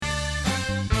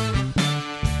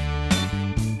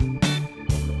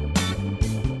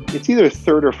it's either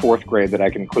third or fourth grade that I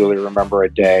can clearly remember a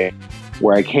day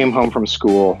where I came home from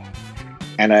school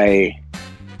and I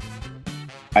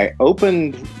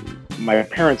opened my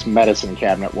parents' medicine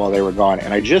cabinet while they were gone,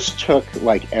 and I just took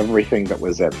like everything that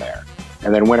was in there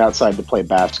and then went outside to play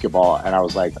basketball. And I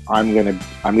was like, I'm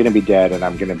gonna be dead and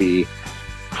I'm gonna be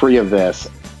free of this.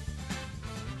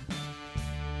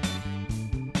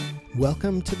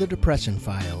 Welcome to the Depression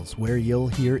Files, where you'll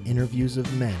hear interviews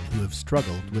of men who have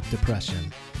struggled with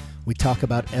depression. We talk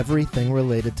about everything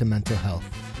related to mental health,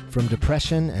 from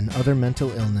depression and other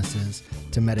mental illnesses,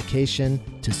 to medication,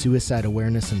 to suicide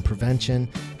awareness and prevention,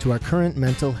 to our current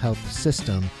mental health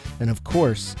system, and of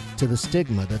course, to the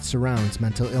stigma that surrounds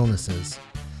mental illnesses.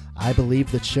 I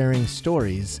believe that sharing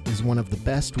stories is one of the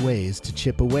best ways to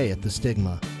chip away at the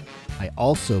stigma. I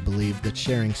also believe that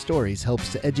sharing stories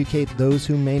helps to educate those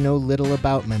who may know little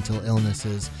about mental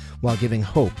illnesses while giving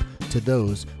hope to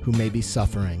those who may be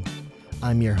suffering.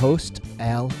 I'm your host,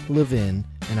 Al Levin,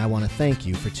 and I want to thank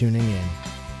you for tuning in.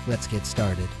 Let's get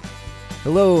started.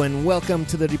 Hello and welcome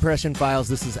to the Depression Files.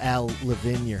 This is Al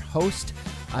Levin, your host.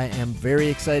 I am very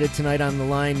excited tonight. On the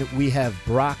line we have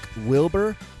Brock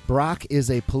Wilbur. Brock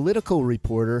is a political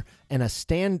reporter and a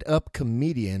stand-up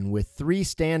comedian with 3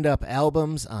 stand-up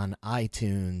albums on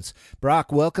iTunes.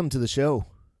 Brock, welcome to the show.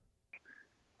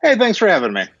 Hey, thanks for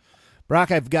having me. Brock,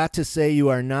 I've got to say you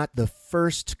are not the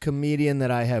first comedian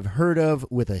that I have heard of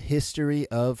with a history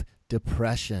of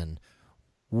depression.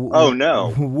 Oh,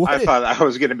 no. I thought I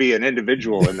was going to be an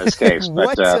individual in this case.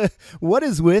 But what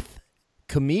is with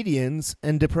comedians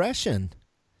and depression?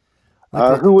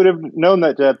 Who would have known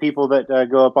that people that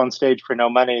go up on stage for no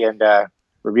money and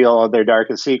reveal all their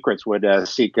darkest secrets would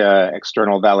seek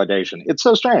external validation? It's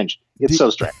so strange. So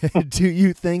strange. Do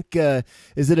you think,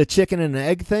 is it a chicken and an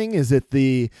egg thing? Is it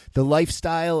the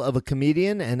lifestyle of a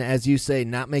comedian and, as you say,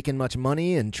 not making much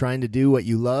money and trying to do what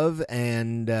you love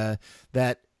and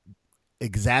that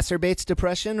exacerbates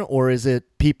depression? Or is it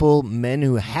men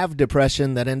who have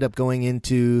depression that end up going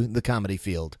into the comedy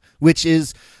field, which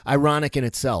is ironic in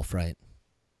itself, right?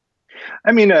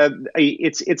 I mean,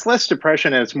 it's less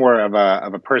depression and it's more of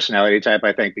a personality type,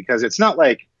 I think, because it's not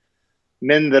like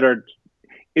men that are.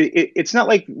 It's not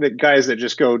like the guys that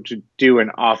just go to do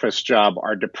an office job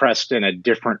are depressed in a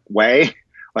different way.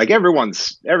 Like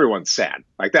everyone's sad.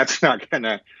 Like that's not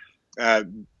gonna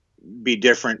be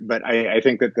different. But I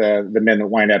think that the men that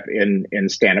wind up in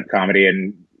stand-up comedy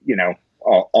and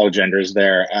all genders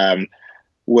there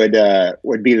would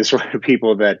be the sort of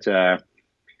people that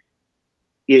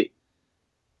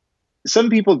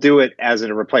some people do it as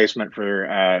a replacement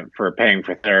for paying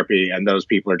for therapy, and those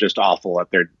people are just awful at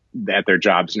their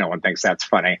jobs. No one thinks that's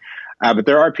funny, but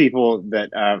there are people that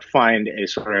find a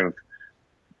sort of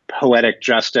poetic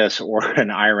justice or an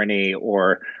irony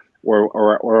or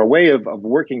a way of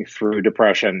working through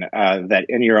depression that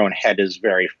in your own head is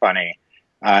very funny.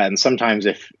 And sometimes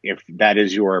if that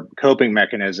is your coping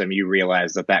mechanism, you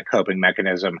realize that coping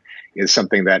mechanism is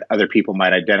something that other people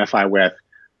might identify with,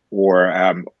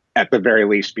 or at the very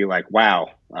least be like, wow,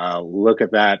 look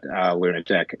at that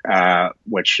lunatic,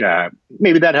 which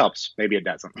maybe that helps. Maybe it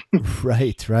doesn't.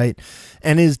 Right.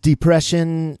 And is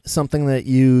depression something that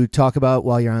you talk about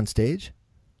while you're on stage?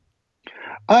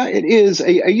 It is. I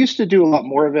used to do a lot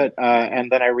more of it. And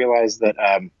then I realized that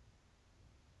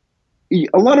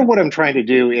a lot of what I'm trying to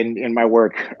do in my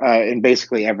work, in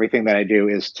basically everything that I do,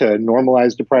 is to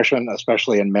normalize depression,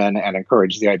 especially in men, and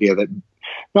encourage the idea that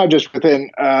not just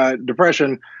within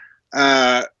depression,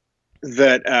 that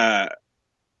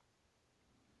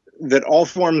all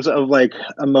forms of like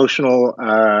emotional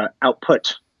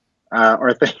output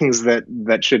are things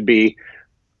that should be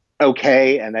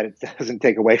okay, and that it doesn't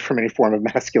take away from any form of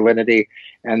masculinity,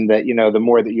 and that the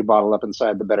more that you bottle up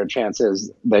inside, the better chance is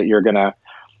that you're gonna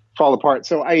fall apart.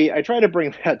 So I try to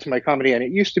bring that to my comedy, and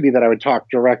it used to be that I would talk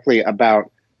directly about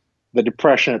the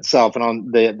depression itself. And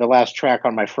on the last track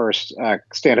on my first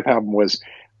stand-up album was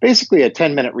basically a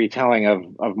 10-minute retelling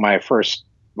of my first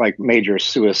like major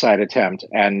suicide attempt.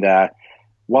 And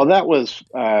while that was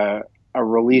a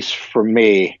release for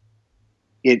me,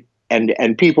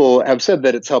 and people have said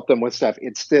that it's helped them with stuff,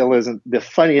 it still isn't the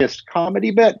funniest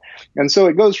comedy bit. And so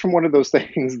it goes from one of those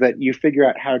things that you figure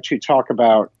out how to talk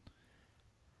about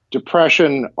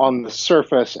depression on the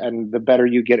surface, and the better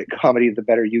you get at comedy, the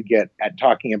better you get at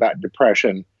talking about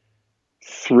depression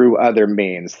through other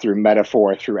means, through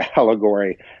metaphor, through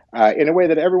allegory, in a way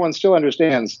that everyone still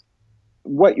understands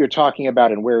what you're talking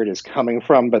about and where it is coming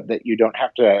from, but that you don't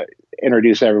have to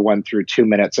introduce everyone through 2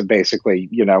 minutes of basically,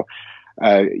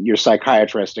 your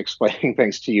psychiatrist explaining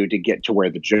things to you to get to where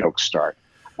the jokes start.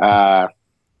 Right.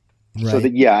 So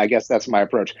I guess that's my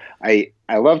approach. I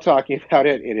I love talking about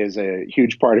it. It is a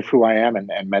huge part of who I am,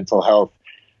 and mental health,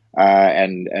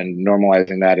 and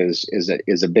normalizing that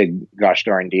is a big gosh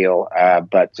darn deal.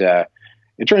 But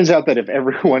it turns out that if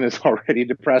everyone is already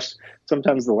depressed,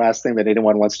 sometimes the last thing that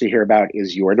anyone wants to hear about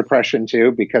is your depression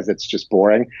too, because it's just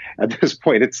boring. At this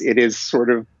point, it is sort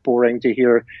of boring to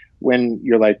hear when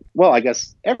you're like, well, I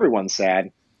guess everyone's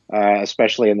sad,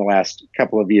 especially in the last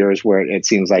couple of years where it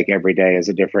seems like every day is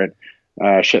a different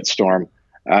shitstorm.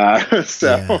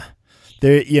 So. Yeah.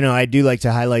 There, I do like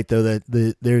to highlight though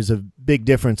that there's a big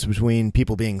difference between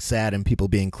people being sad and people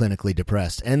being clinically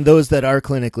depressed, and those that are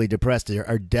clinically depressed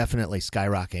are definitely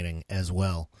skyrocketing as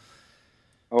well.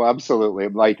 Oh, absolutely.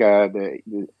 Like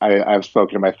I've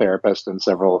spoken to my therapist, and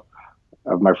several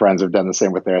of my friends have done the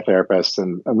same with their therapists.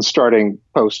 And starting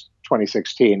post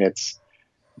 2016, it's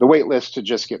the wait list to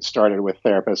just get started with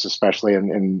therapists, especially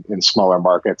in smaller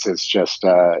markets. It's just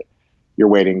you're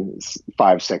waiting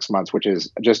 5-6 months, which is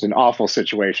just an awful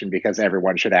situation because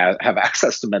everyone should have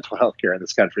access to mental health care in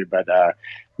this country. But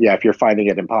yeah, if you're finding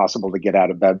it impossible to get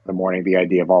out of bed in the morning, the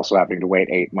idea of also having to wait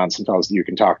 8 months until you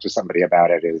can talk to somebody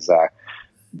about it is,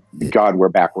 God, we're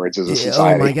backwards as a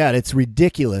society. Oh my God, it's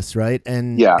ridiculous, right?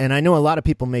 And yeah. And I know a lot of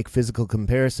people make physical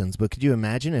comparisons, but could you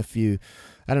imagine if you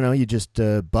just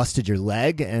busted your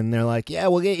leg and they're like, yeah,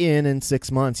 we'll get you in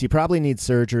 6 months. You probably need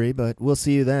surgery, but we'll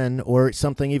see you then. Or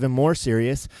something even more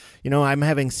serious. I'm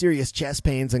having serious chest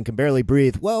pains and can barely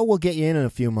breathe. Well, we'll get you in a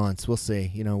few months. We'll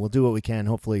see. We'll do what we can,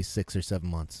 hopefully 6 or 7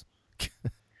 months.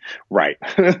 Right.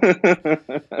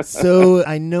 So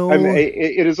I know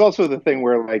it is also the thing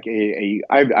where like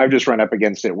I've just run up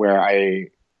against it where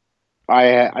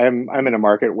I'm in a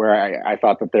market where I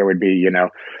thought that there would be, a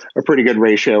pretty good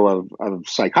ratio of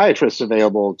psychiatrists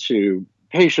available to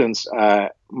patients.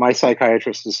 My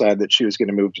psychiatrist decided that she was going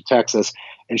to move to Texas,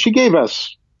 and she gave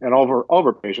us and all of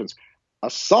our patients a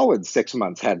solid 6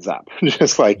 months heads up.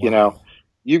 Just like, wow.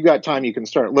 You've got time, you can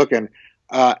start looking.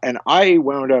 And I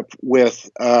wound up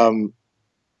with a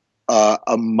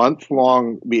month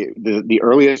long, the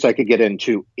earliest I could get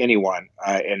into anyone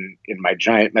in my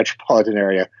giant metropolitan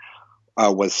area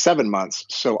was 7 months.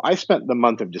 So I spent the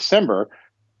month of December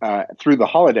through the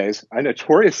holidays, a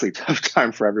notoriously tough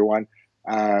time for everyone,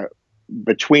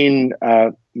 between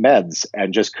meds,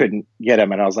 and just couldn't get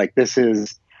them. And I was like, this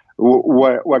is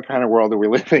what kind of world are we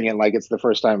living in? Like, it's the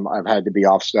first time I've had to be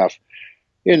off stuff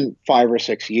in 5 or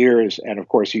 6 years. And of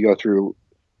course you go through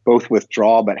both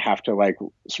withdrawal, but have to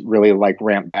really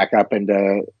ramp back up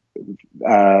into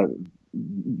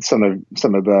some of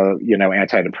the,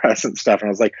 antidepressant stuff. And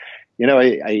I was like,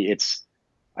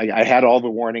 I had all the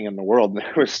warning in the world, and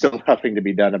there was still nothing to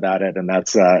be done about it. And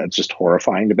that's, it's just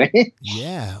horrifying to me.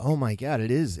 Yeah. Oh my God. It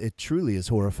is. It truly is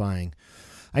horrifying.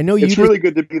 I know it's really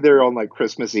good to be there on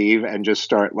Christmas Eve and just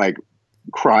start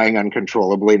crying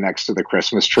uncontrollably next to the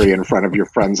Christmas tree in front of your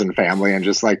friends and family, and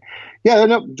just yeah,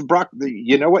 no, Brock,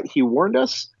 you know what? He warned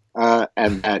us,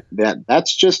 and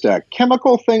that's just a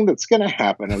chemical thing that's going to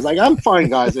happen. I was like, I'm fine,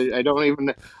 guys. I don't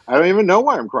even know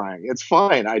why I'm crying. It's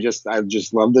fine. I just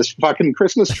love this fucking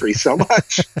Christmas tree so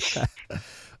much.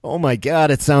 Oh my God,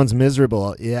 it sounds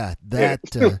miserable. Yeah,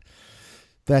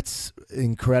 that's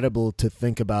incredible to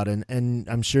think about, and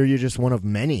I'm sure you're just one of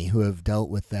many who have dealt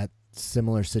with that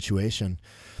similar situation.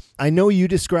 I know you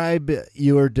describe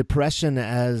your depression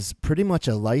as pretty much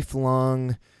a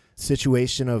lifelong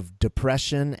situation of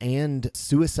depression and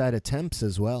suicide attempts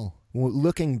as well.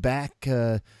 Looking back,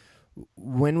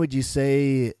 when would you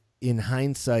say in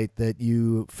hindsight that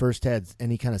you first had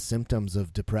any kind of symptoms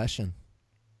of depression?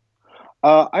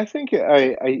 I think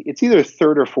it's either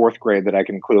third or fourth grade that I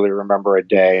can clearly remember a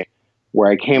day where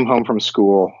I came home from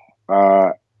school,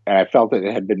 and I felt that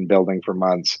it had been building for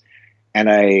months. And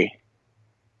I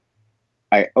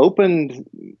opened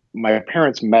my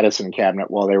parents' medicine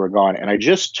cabinet while they were gone, and I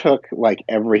just took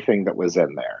everything that was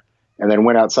in there, and then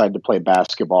went outside to play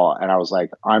basketball. And I was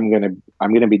like, I'm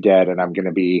gonna be dead, and I'm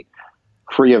gonna be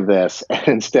free of this. And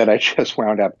instead, I just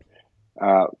wound up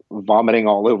vomiting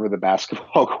all over the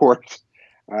basketball court,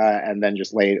 and then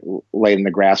just laid in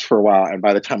the grass for a while. And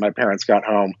by the time my parents got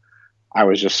home, I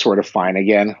was just sort of fine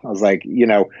again. I was like,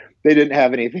 they didn't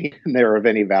have anything in there of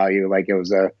any value. It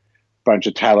was a bunch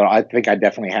of Tylenol. I think I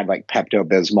definitely had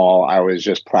Pepto-Bismol. I was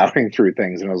just plowing through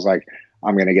things, and I was like,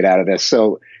 I'm going to get out of this.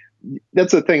 So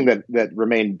that's a thing that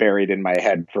remained buried in my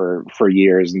head for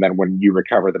years. And then when you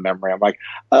recover the memory, I'm like,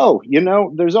 oh,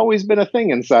 there's always been a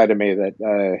thing inside of me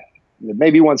that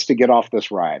maybe wants to get off this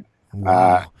ride.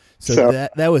 Wow. So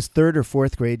that was third or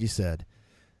fourth grade, you said?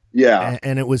 Yeah.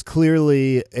 And it was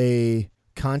clearly a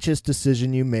conscious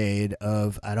decision you made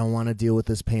of, I don't want to deal with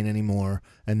this pain anymore,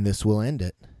 and this will end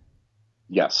it.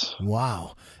 Yes.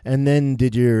 Wow. And then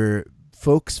did your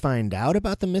folks find out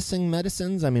about the missing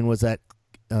medicines? I mean, was that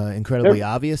incredibly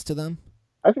obvious to them?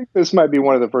 I think this might be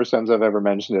one of the first times I've ever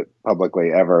mentioned it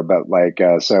publicly ever, but like,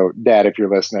 so Dad, if you're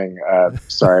listening,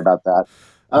 sorry about that.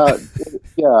 Uh,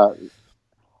 yeah,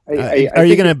 I Are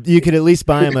you think gonna? You could at least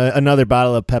buy him another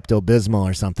bottle of Pepto Bismol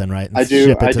or something, right? And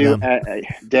ship it I to do. them.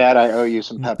 Dad, I owe you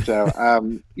some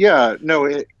Pepto. Yeah, no,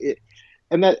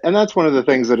 and that's one of the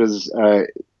things that is,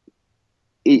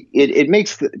 it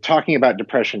makes talking about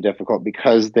depression difficult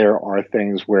because there are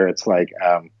things where it's like,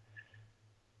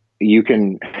 you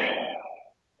can,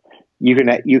 you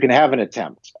can have an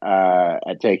attempt,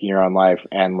 at taking your own life,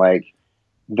 and like,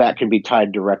 that can be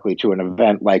tied directly to an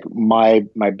event. Like my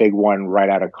big one right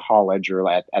out of college, or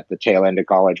at the tail end of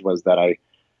college, was that I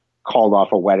called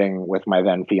off a wedding with my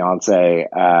then fiance,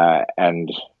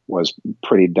 and was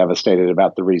pretty devastated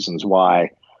about the reasons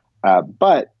why.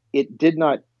 But it did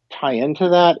not tie into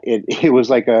that. It was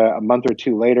like a month or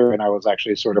two later, and I was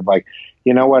actually sort of like,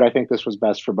 you know what, I think this was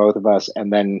best for both of us.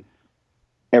 And then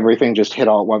everything just hit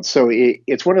all at once. So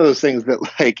it's one of those things that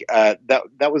like,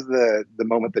 that was the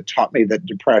moment that taught me that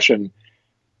depression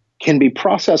can be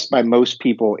processed by most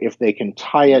people if they can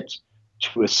tie it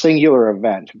to a singular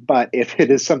event. But if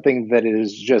it is something that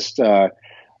is just,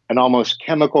 an almost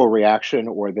chemical reaction,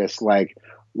 or this like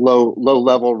low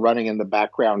level running in the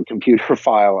background computer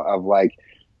file of like,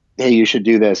 hey, you should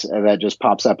do this, and that just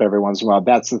pops up every once in a while,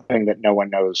 that's the thing that no one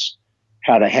knows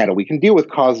how to handle. We can deal with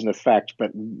cause and effect,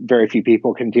 but very few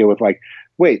people can deal with like,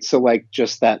 wait, so like,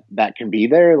 just that can be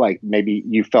there. Like, maybe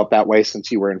you felt that way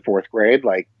since you were in fourth grade.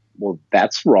 Like, well,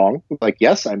 that's wrong. Like,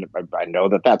 yes, I know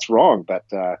that that's wrong, but,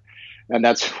 and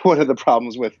that's one of the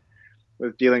problems with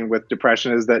dealing with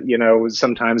depression, is that, you know,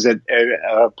 sometimes it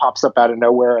pops up out of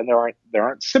nowhere, and there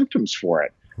aren't symptoms for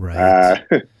it. Right.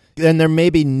 And there may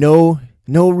be no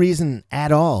reason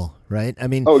at all, right? I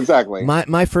mean, Oh, exactly.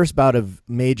 My first bout of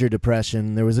major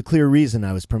depression, there was a clear reason.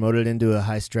 I was promoted into a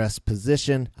high stress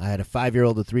position. I had a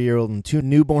 5-year-old, a 3-year-old, and 2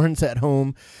 newborns at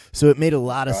home. So it made a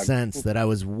lot of sense that I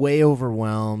was way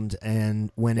overwhelmed and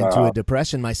went into a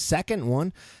depression. My second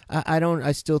one,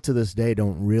 I still to this day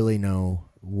don't really know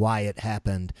why it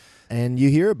happened. And you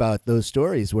hear about those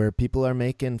stories where people are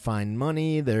making fine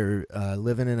money. They're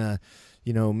living in a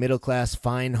middle-class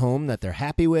fine home that they're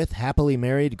happy with, happily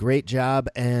married, great job,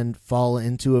 and fall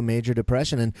into a major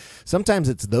depression. And sometimes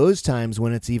it's those times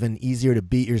when it's even easier to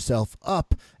beat yourself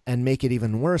up and make it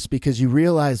even worse, because you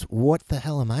realize, what the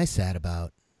hell am I sad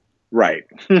about? Right.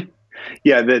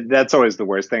 Yeah, that's always the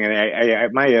worst thing.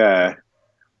 And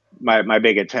my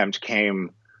big attempt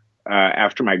came,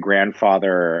 after my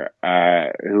grandfather,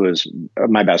 who was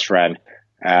my best friend,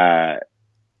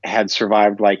 had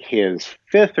survived like his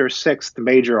 5th or 6th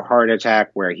major heart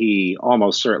attack, where he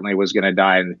almost certainly was going to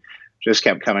die, and just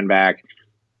kept coming back.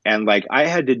 And like, I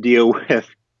had to deal with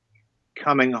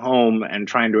coming home and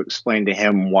trying to explain to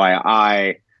him why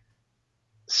I,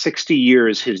 60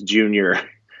 years his junior,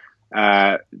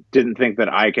 didn't think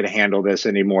that I could handle this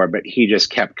anymore, but he just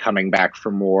kept coming back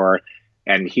for more.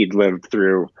 And he'd lived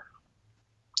through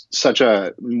such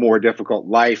a more difficult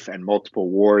life and multiple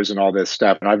wars and all this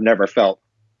stuff. And I've never felt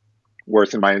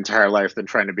worse in my entire life than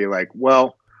trying to be like,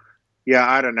 well, yeah,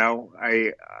 I don't know.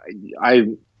 I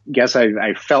guess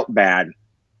I felt bad.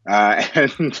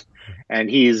 And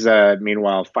he's,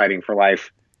 meanwhile fighting for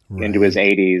life into his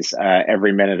 80s,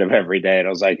 every minute of every day. And I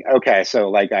was like, okay, so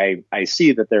like, I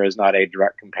see that there is not a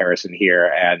direct comparison here,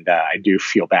 and I do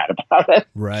feel bad about it.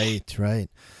 Right.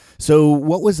 So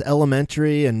what was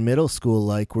elementary and middle school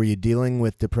like? Were you dealing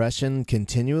with depression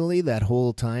continually that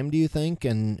whole time, do you think?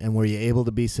 And were you able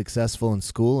to be successful in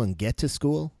school and get to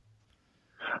school?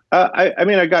 I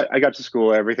mean, I got to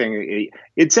school, everything.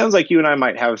 It sounds like you and I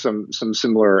might have some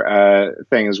similar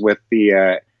things with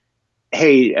the,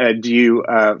 hey, do you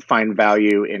find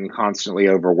value in constantly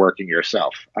overworking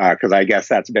yourself? Because I guess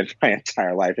that's been my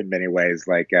entire life in many ways.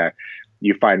 Like,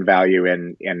 you find value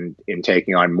in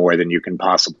taking on more than you can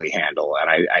possibly handle. And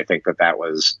I think that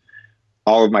was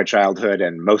all of my childhood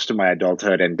and most of my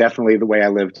adulthood, and definitely the way I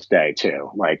live today too.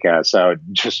 Like, so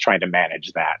just trying to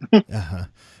manage that. Uh-huh.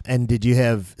 And did you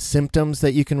have symptoms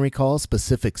that you can recall,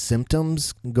 specific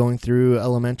symptoms going through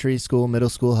elementary school, middle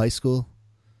school, high school?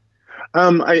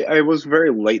 I was very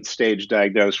late stage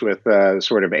diagnosed with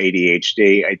sort of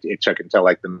ADHD. It took until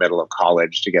like the middle of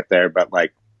college to get there, but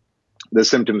like, the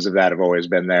symptoms of that have always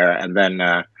been there. And then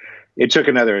it took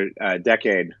another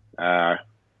decade,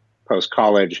 post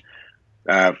college,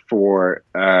 for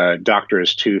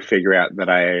doctors to figure out that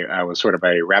I was sort of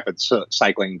a rapid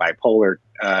cycling bipolar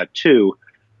 2.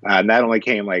 And that only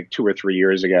came like 2 or 3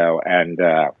 years ago. And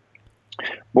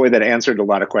Boy, that answered a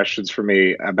lot of questions for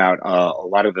me about a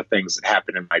lot of the things that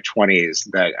happened in my 20s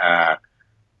that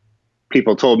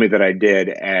people told me that I did,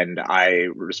 and I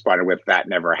responded with, that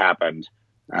never happened.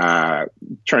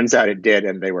 Turns out it did,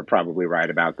 and they were probably right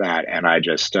about that, and I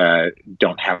just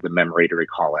don't have the memory to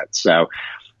recall it. So,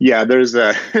 yeah, there's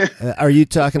a. Are you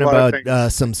talking a lot of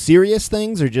about some serious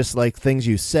things, or just like things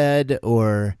you said,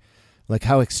 or like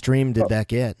how extreme did that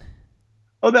get?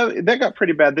 Oh, that got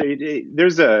pretty bad.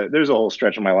 There's a whole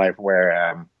stretch of my life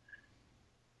where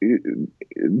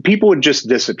people would just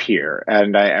disappear,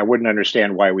 and I wouldn't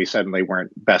understand why we suddenly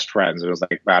weren't best friends. It was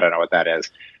like, I don't know what that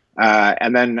is.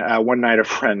 And then one night, a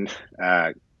friend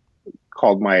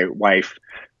called my wife,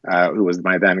 who was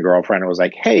my then girlfriend, and was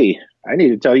like, "Hey, I need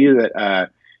to tell you that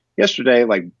yesterday,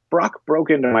 like, Brock broke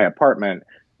into my apartment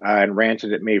and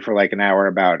ranted at me for like an hour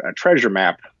about a treasure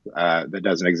map that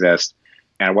doesn't exist."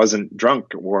 And I wasn't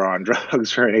drunk or on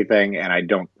drugs or anything, and I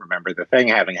don't remember the thing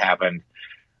having happened.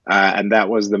 And that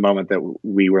was the moment that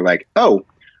we were like, "Oh,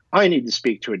 I need to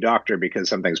speak to a doctor because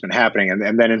something's been happening."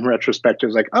 And then in retrospect, it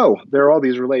was like, "Oh, there are all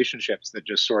these relationships that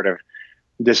just sort of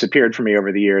disappeared from me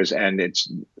over the years." And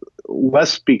it's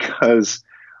less because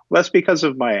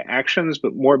of my actions,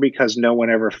 but more because no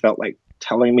one ever felt like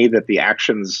telling me that the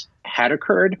actions had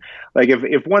occurred. Like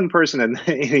if one person in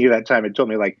any of that time had told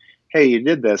me like, "Hey, you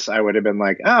did this," I would have been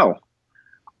like, "Oh,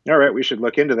 all right, we should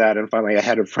look into that." And finally, I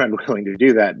had a friend willing to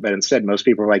do that. But instead, most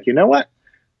people were like, "You know what?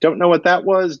 Don't know what that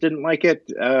was. Didn't like it.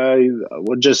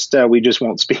 We just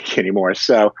won't speak anymore."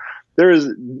 So there's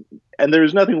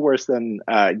nothing worse than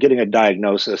getting a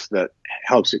diagnosis that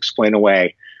helps explain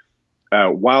away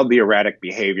wildly erratic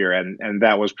behavior. And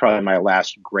that was probably my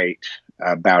last great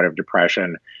bout of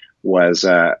depression. Was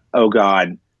oh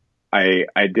God, I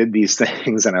did these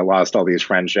things and I lost all these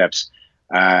friendships.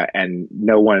 And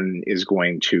no one is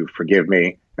going to forgive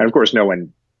me. And of course, no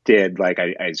one did. Like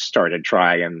I started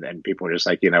trying and people were just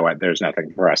like, "You know what, there's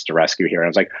nothing for us to rescue here." And I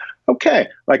was like, okay,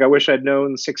 like I wish I'd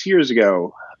known 6 years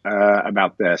ago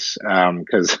about this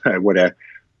because I would have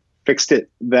fixed it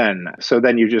then. So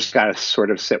then you just got to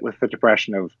sort of sit with the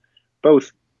depression of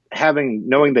both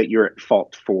knowing that you're at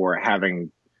fault for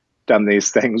having done these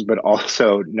things, but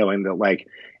also knowing that like,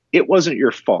 it wasn't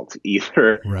your fault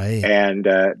either. Right. And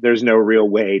there's no real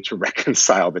way to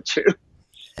reconcile the two.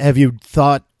 Have you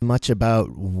thought much about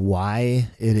why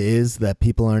it is that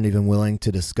people aren't even willing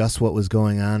to discuss what was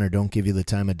going on or don't give you the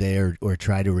time of day or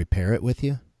try to repair it with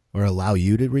you or allow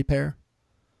you to repair?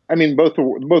 I mean, both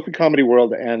the comedy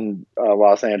world and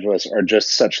Los Angeles are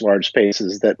just such large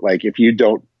spaces that like, if you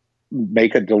don't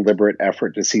make a deliberate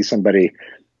effort to see somebody,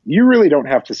 you really don't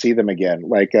have to see them again.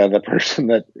 Like the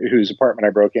person whose apartment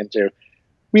I broke into,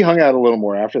 we hung out a little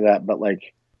more after that, but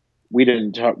like we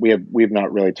didn't talk. We've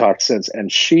not really talked since.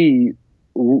 And she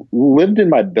lived in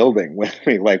my building with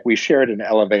me. Like we shared an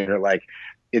elevator. Like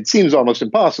it seems almost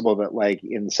impossible that like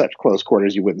in such close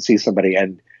quarters you wouldn't see somebody,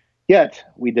 and yet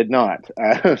we did not.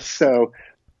 So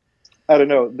I don't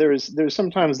know. There's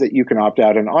sometimes that you can opt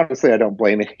out, and honestly, I don't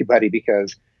blame anybody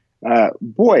because.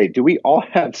 Boy, do we all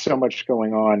have so much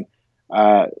going on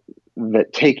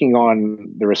that taking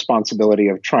on the responsibility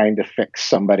of trying to fix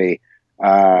somebody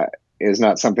is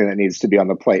not something that needs to be on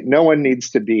the plate. No one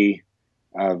needs to be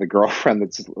the girlfriend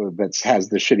that's has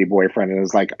the shitty boyfriend and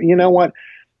is like, "You know what?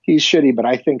 He's shitty, but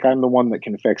I think I'm the one that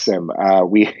can fix him."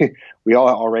 We all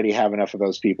already have enough of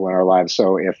those people in our lives.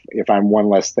 So if I'm one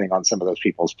less thing on some of those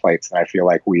people's plates, then I feel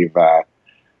like we've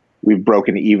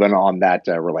broken even on that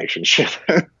relationship.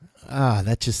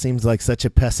 That just seems like such a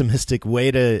pessimistic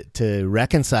way to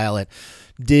reconcile it.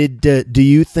 Do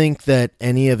you think that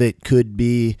any of it could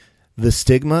be the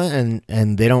stigma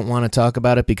and they don't want to talk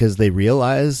about it because they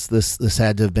realize this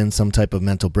had to have been some type of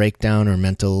mental breakdown or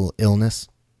mental illness?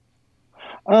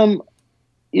 There's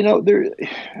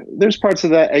parts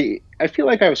of that. I feel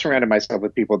like I've surrounded myself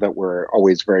with people that were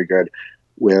always very good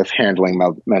with handling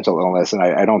mental illness, and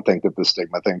I don't think that the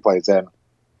stigma thing plays in.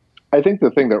 I think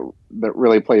the thing that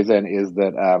really plays in is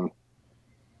that,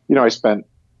 I spent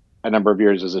a number of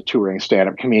years as a touring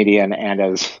stand-up comedian and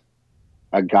as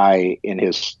a guy in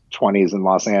his 20s in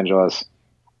Los Angeles.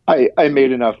 I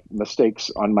made enough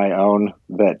mistakes on my own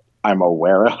that I'm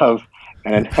aware of,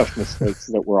 and enough mistakes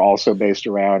that were also based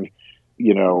around,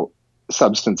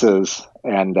 substances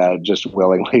and just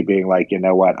willingly being like, "You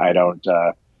know what, I don't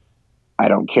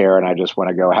care, and I just want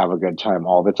to go have a good time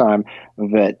all the time."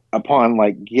 That upon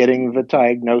like getting the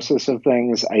diagnosis of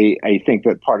things, I think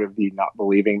that part of the not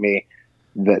believing me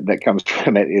that comes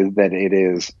from it is that it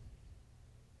is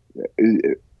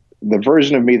the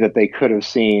version of me that they could have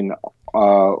seen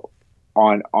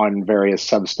on various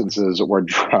substances or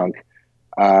drunk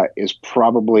is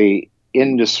probably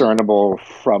indiscernible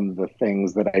from the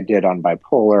things that I did on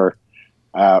bipolar.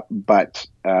 But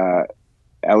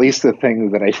at least the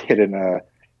things that I did in a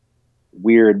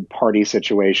weird party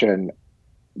situation,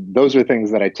 those are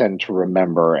things that I tend to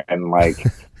remember and like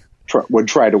would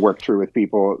try to work through with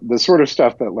people. The sort of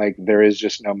stuff that like there is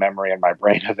just no memory in my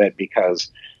brain of it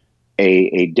because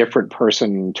a different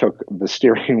person took the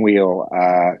steering wheel.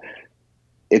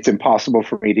 It's impossible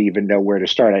for me to even know where to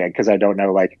start because I don't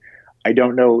know. Like, I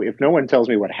don't know if no one tells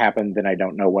me what happened, then I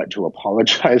don't know what to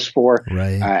apologize for.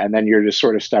 Right. And then you're just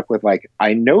sort of stuck with like,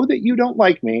 I know that you don't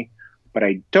like me, but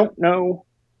I don't know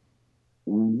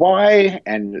why.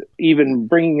 And even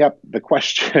bringing up the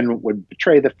question would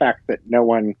betray the fact that no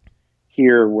one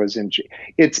here was in.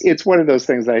 It's one of those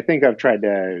things that I think I've tried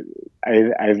to.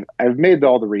 I've made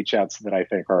all the reach outs that I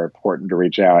think are important to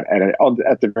reach out, and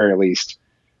at the very least,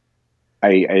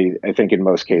 I think in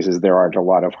most cases there aren't a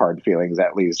lot of hard feelings.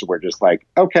 At least we're just like,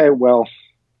 okay, well,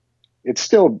 it's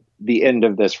still the end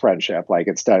of this friendship. Like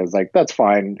it's done. It's like that's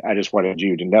fine. I just wanted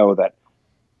you to know that,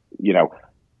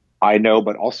 I know,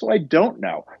 but also I don't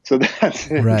know. So that's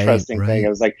an interesting thing. I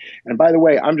was like, and by the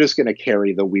way, I'm just going to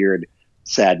carry the weird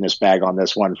sadness bag on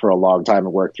this one for a long time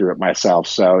and work through it myself.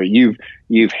 So you've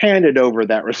handed over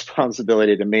that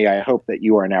responsibility to me. I hope that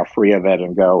you are now free of it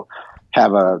and go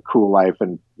have a cool life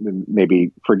and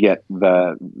maybe forget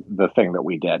the thing that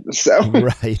we did. So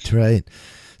right.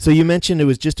 So you mentioned it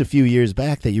was just a few years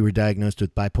back that you were diagnosed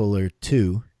with bipolar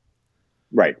 2.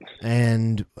 Right.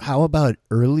 And how about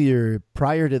earlier,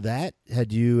 prior to that?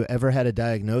 Had you ever had a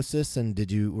diagnosis, and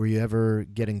were you ever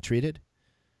getting treated?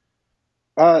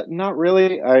 Not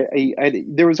really.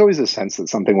 There was always a sense that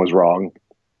something was wrong,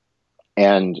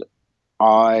 and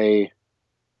I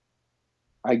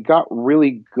got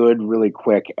really good really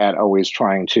quick at always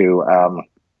trying to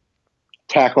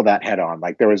tackle that head on.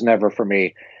 Like there was never for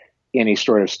me any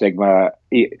sort of stigma.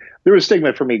 There was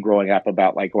stigma for me growing up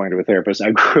about like going to a therapist.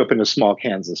 I grew up in a small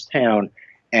Kansas town,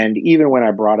 and even when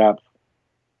I brought up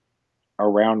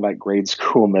around like grade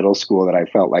school, middle school, that I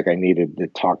felt like I needed to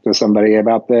talk to somebody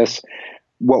about this,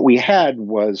 what we had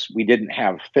was we didn't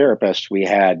have therapists. We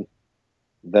had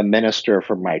the minister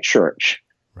from my church,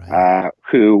 right.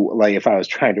 Who, like, if I was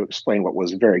trying to explain what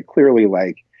was very clearly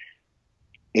like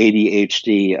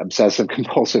ADHD, obsessive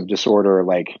compulsive disorder,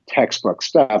 like textbook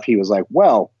stuff, he was like,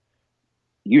 well,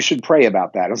 you should pray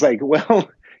about that. I was like, well,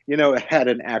 had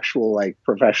an actual like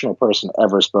professional person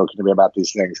ever spoken to me about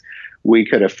these things, we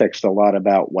could have fixed a lot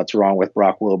about what's wrong with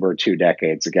Brock Wilbur 2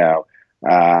 decades ago.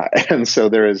 And so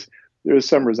there is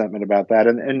some resentment about that.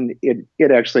 And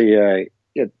it actually,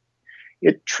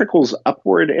 it trickles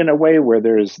upward in a way where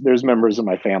there's members of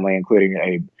my family,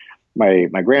 including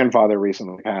my grandfather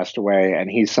recently passed away,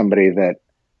 and he's somebody that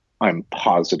I'm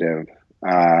positive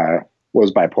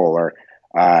was bipolar.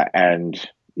 And,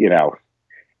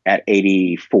 at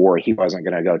 84, he wasn't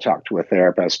going to go talk to a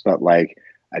therapist, but like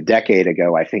a decade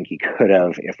ago, I think he could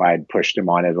have if I'd pushed him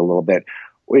on it a little bit,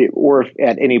 or if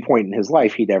at any point in his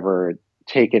life he'd ever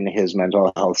taken his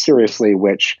mental health seriously,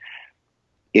 which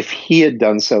if he had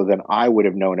done so, then I would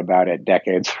have known about it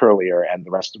decades earlier, and the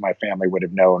rest of my family would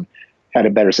have known how to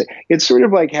better say. It's sort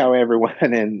of like how everyone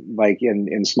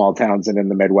in small towns and in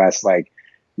the Midwest, like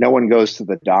no one goes to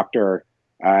the doctor,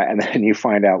 and then you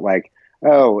find out like,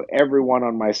 oh, everyone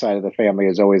on my side of the family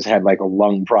has always had like a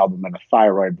lung problem and a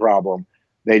thyroid problem.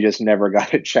 They just never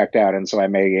got it checked out, and so I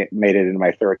made it in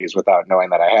my 30s without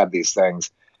knowing that I had these things.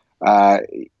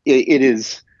 It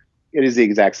is the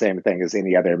exact same thing as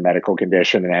any other medical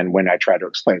condition. And when I try to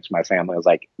explain it to my family, I was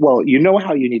like, well,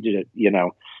 how you need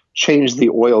to, change the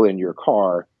oil in your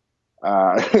car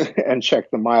and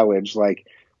check the mileage. Like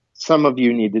some of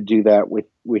you need to do that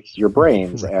with your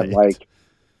brains. Right. And like,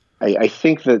 I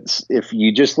think that if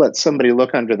you just let somebody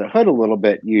look under the hood a little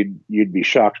bit, you'd be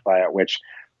shocked by it, which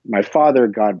my father,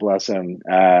 God bless him,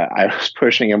 I was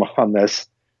pushing him on this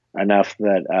enough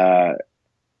that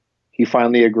he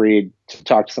finally agreed to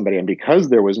talk to somebody. And because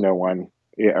there was no one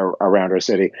around our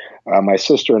city, my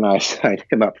sister and I signed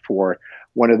him up for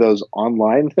one of those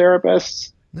online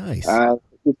therapists. Nice. To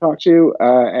talk to.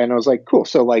 And I was like, cool.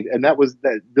 So like, and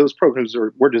those programs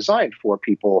were designed for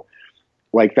people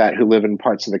like that who live in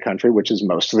parts of the country, which is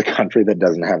most of the country, that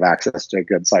doesn't have access to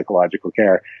good psychological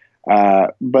care.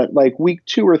 But like week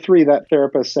 2 or 3, that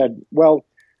therapist said, well,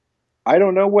 I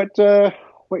don't know what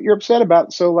you're upset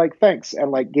about. So like, thanks.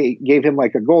 And like gave him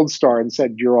like a gold star and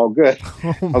said, you're all good.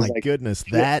 Oh my goodness.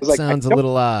 That sounds a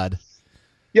little odd.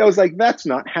 Yeah. I was like, that's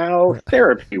not how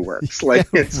therapy works. Like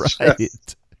it's right.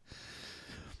 Just...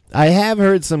 I have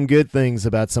heard some good things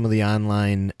about some of the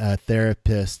online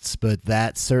therapists, but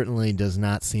that certainly does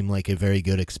not seem like a very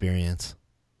good experience.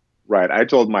 Right. I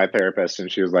told my therapist, and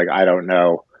she was like, I don't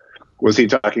know. Was he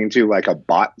talking to like a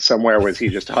bot somewhere? Was he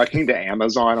just talking to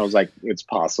Amazon? I was like, it's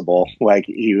possible. Like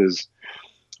he was,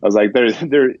 I was like,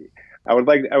 there. I would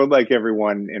like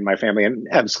everyone in my family, and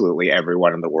absolutely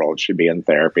everyone in the world, should be in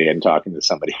therapy and talking to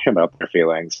somebody about their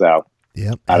feelings. So,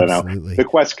 yep, I don't know. absolutely. The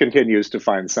quest continues to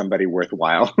find somebody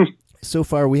worthwhile. So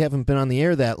far, we haven't been on the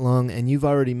air that long, and you've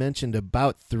already mentioned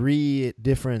about 3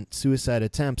 different suicide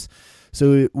attempts.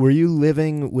 So were you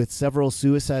living with several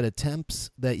suicide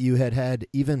attempts that you had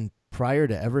even prior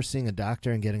to ever seeing a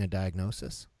doctor and getting a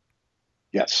diagnosis?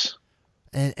 Yes.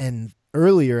 And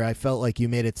earlier, I felt like you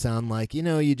made it sound like,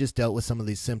 you just dealt with some of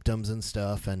these symptoms and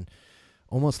stuff, and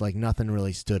almost like nothing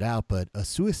really stood out, but a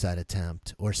suicide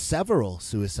attempt or several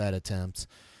suicide attempts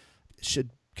should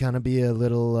kind of be a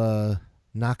little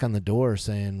knock on the door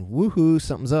saying, woohoo,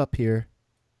 something's up here.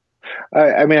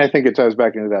 I mean, I think it ties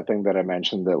back into that thing that I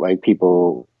mentioned, that like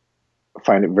people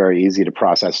find it very easy to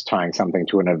process tying something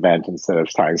to an event instead of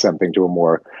tying something to a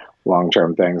more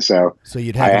long-term thing. So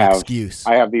you'd have an excuse.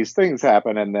 I have these things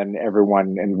happen, and then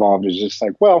everyone involved is just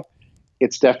like, well,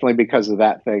 it's definitely because of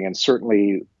that thing, and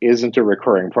certainly isn't a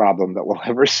recurring problem that we'll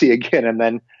ever see again. And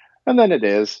then it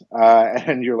is,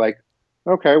 and you're like,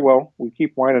 okay, well, we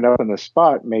keep winding up in this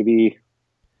spot.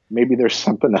 Maybe there's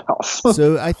something else.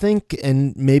 So I think,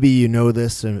 and maybe you know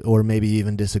this or maybe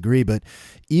even disagree, but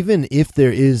even if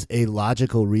there is a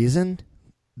logical reason,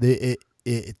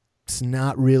 it's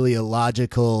not really a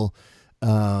logical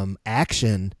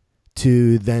action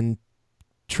to then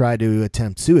try to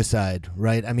attempt suicide,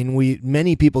 right? I mean,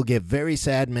 many people get very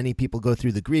sad. Many people go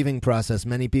through the grieving process.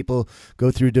 Many people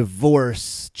go through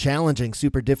divorce, challenging,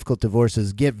 super difficult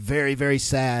divorces, get very, very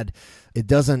sad. It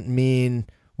doesn't mean,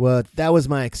 well, that was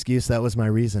my excuse, that was my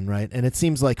reason, right? And it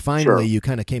seems like finally you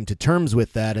kind of came to terms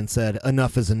with that and said,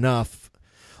 enough is enough.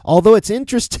 Although it's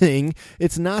interesting,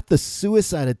 it's not the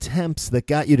suicide attempts that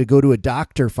got you to go to a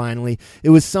doctor finally. It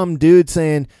was some dude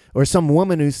saying, or some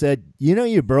woman who said,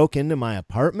 you broke into my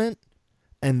apartment,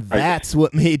 and that's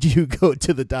what made you go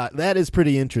to the doc. That is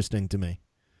pretty interesting to me.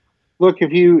 Look,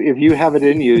 if you have it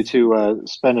in you to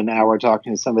spend an hour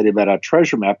talking to somebody about a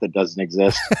treasure map that doesn't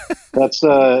exist, that's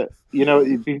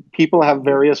people have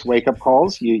various wake up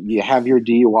calls. You have your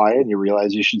DUI and you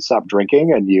realize you should stop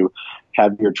drinking, and you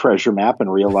have your treasure map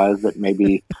and realize that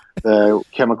maybe the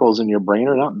chemicals in your brain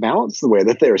are not balanced the way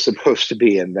that they're supposed to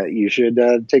be, and that you should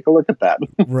take a look at that.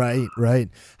 Right.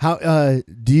 How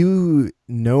do you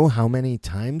know how many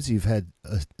times you've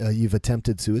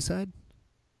attempted suicide?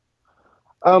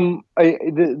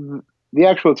 The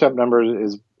actual attempt number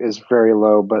is very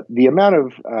low, but the amount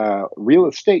of real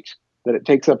estate that it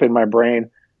takes up in my brain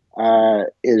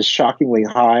is shockingly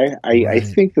high. I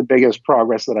think the biggest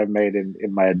progress that I've made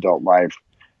in my adult life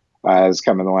has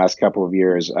come in the last couple of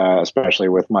years, especially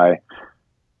with my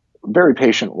very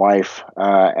patient wife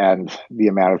and the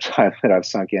amount of time that I've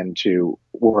sunk into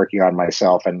working on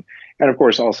myself, and of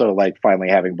course also like finally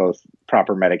having both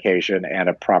proper medication and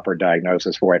a proper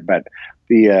diagnosis for it. But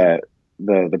the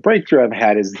breakthrough I've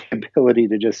had is the ability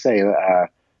to just say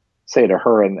to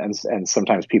her and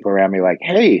sometimes people around me like,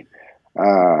 hey,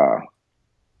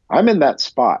 I'm in that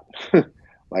spot.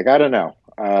 Like, I don't know.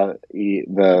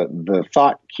 The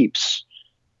thought keeps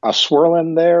a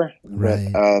swirling there.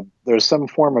 Right. That, there's some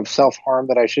form of self-harm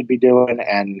that I should be doing.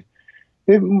 And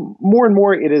more and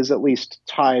more it is at least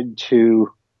tied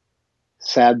to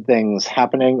sad things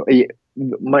happening.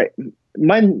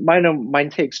 Mine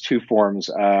takes 2 forms.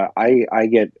 I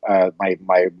get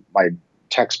my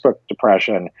textbook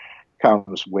depression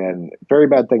comes when very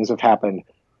bad things have happened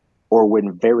or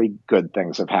when very good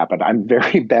things have happened. I'm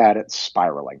very bad at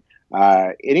spiraling.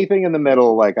 Anything in the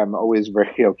middle, like I'm always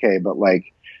very okay. But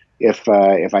like if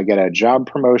I get a job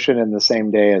promotion in the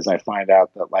same day as I find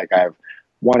out that like I've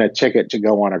won a ticket to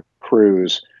go on a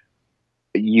cruise,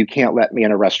 you can't let me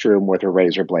in a restroom with a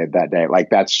razor blade that day. Like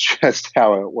that's just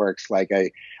how it works. Like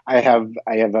I have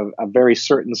a very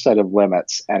certain set of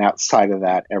limits, and outside of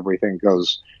that, everything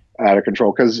goes out of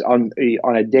control. Because on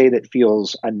a day that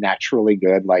feels unnaturally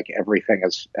good, like everything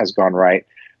has gone right,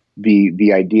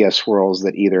 the idea swirls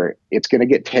that either it's going to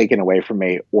get taken away from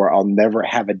me, or I'll never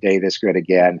have a day this good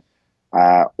again,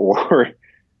 or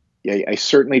I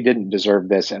certainly didn't deserve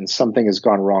this, and something has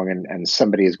gone wrong, and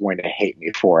somebody is going to hate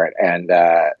me for it. And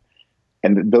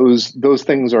those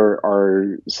things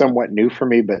are somewhat new for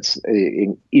me, but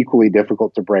equally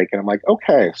difficult to break. And I'm like,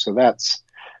 okay, so that's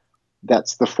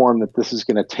the form that this is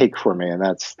going to take for me, and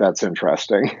that's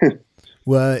interesting.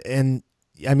 Well, and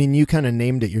I mean, you kind of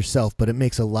named it yourself, but it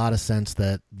makes a lot of sense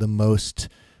that the most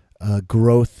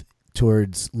growth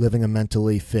towards living a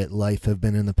mentally fit life have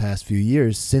been in the past few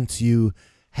years, since you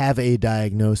have a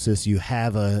diagnosis, you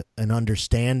have an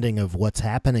understanding of what's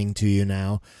happening to you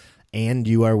now, and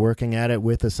you are working at it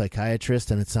with a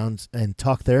psychiatrist, and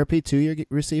talk therapy too you're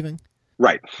receiving?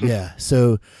 Right. Yeah.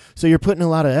 So you're putting a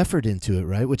lot of effort into it,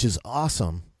 right? Which is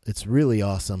awesome. It's really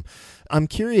awesome. I'm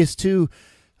curious too,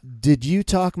 did you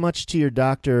talk much to your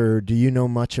doctor, or do you know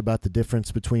much about the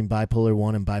difference between bipolar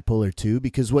 1 and bipolar 2?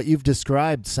 Because what you've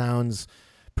described sounds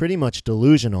pretty much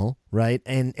delusional, right?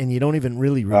 And you don't even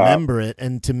really remember it.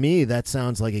 And to me, that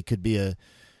sounds like it could be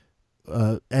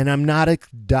and I'm not a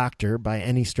doctor by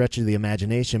any stretch of the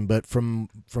imagination, but from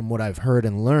what I've heard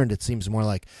and learned, it seems more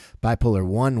like bipolar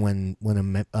 1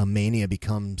 when a mania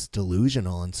becomes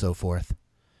delusional and so forth.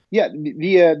 Yeah,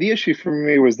 the issue for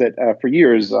me was that for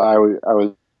years I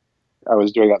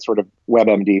was doing that sort of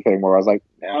WebMD thing where I was like,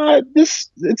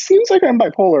 it seems like I'm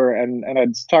bipolar, and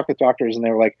I'd talk with doctors, and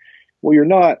they were like, well, you're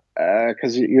not,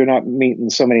 because you're not meeting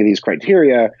so many of these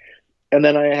criteria. And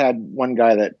then I had one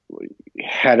guy that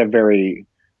had a very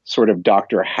sort of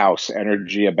Dr. House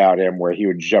energy about him, where he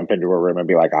would jump into a room and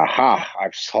be like, aha,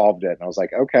 I've solved it. And I was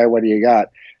like, okay, what do you got?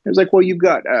 He was like, well, you've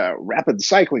got rapid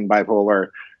cycling bipolar,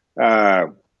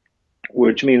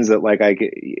 which means that like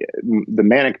the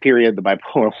manic period, the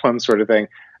bipolar 1 sort of thing,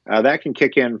 that can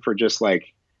kick in for just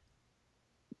like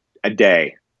a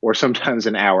day or sometimes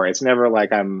an hour. It's never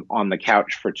like I'm on the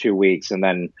couch for 2 weeks and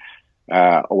then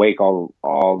awake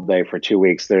all day for 2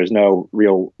 weeks. There's no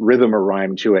real rhythm or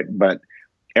rhyme to it, but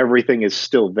everything is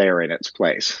still there in its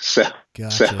place. So,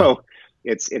 Gotcha. So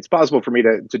it's possible for me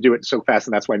to do it so fast,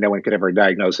 and that's why no one could ever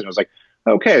diagnose it. I was like,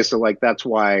 okay, so like that's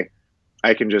why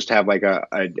I can just have like a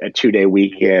 2-day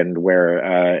weekend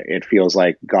where it feels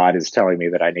like God is telling me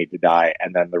that I need to die.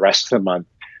 And then the rest of the month,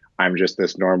 I'm just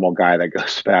this normal guy that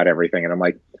goes about everything. And I'm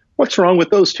like, what's wrong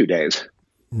with those 2 days?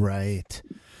 Right.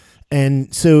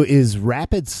 And so is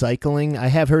rapid cycling, I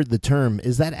have heard the term,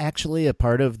 is that actually a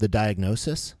part of the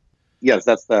diagnosis? Yes,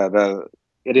 that's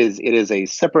it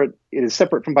is separate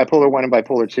from bipolar 1 and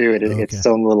bipolar 2. Okay. It's its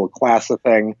own little class of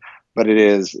thing. But it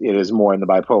is more in the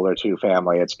bipolar 2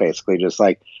 family. It's basically just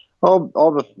like all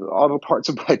the parts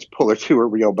of bipolar 2 are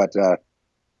real, but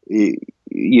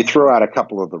you throw out a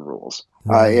couple of the rules.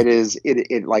 Right.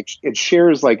 It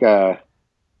shares like a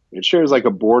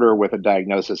border with a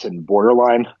diagnosis in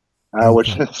borderline,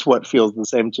 which is what feels the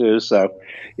same too. So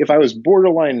if I was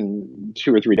borderline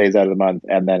 2 or 3 days out of the month,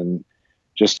 and then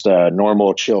just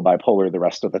normal chill bipolar the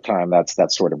rest of the time, that's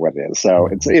sort of what it is. So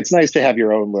it's nice to have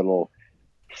your own little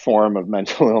form of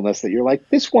mental illness that you're like,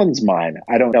 this one's mine.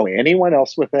 I don't know anyone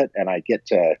else with it, and I get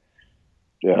to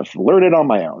learn it on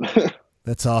my own.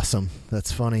 That's awesome.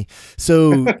 That's funny.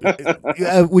 So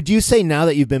would you say now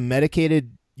that you've been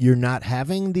medicated, you're not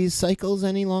having these cycles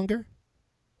any longer?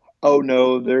 Oh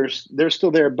no, they're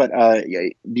still there, but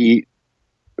the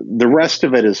rest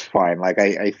of it is fine. Like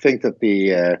I think that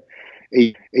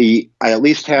I at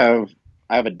least have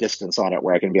a distance on it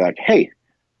where I can be like, hey,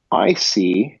 I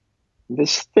see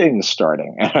this thing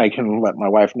starting, and I can let my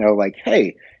wife know, like,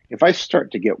 hey, if I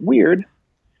start to get weird,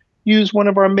 use one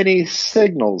of our mini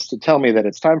signals to tell me that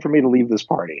it's time for me to leave this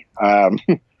party.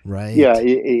 Right. Yeah,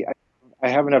 I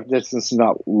have enough distance to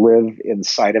not live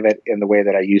inside of it in the way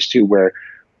that I used to,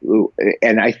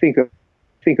 and I think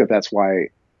that that's why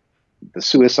the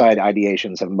suicide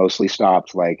ideations have mostly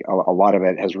stopped. Like a lot of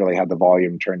it has really had the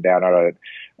volume turned down on it,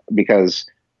 because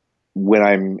when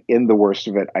I'm in the worst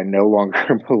of it, I no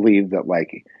longer believe that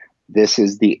like this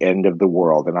is the end of the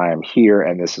world and I am here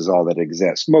and this is all that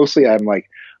exists. Mostly I'm like,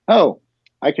 oh,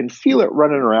 I can feel it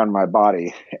running around my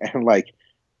body, and like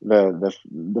the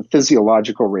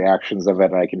physiological reactions of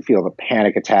it. I can feel the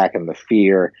panic attack and the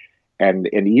fear and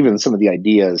even some of the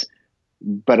ideas,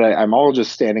 but I'm all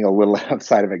just standing a little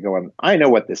outside of it going, I know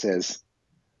what this is.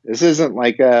 This isn't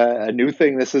like a new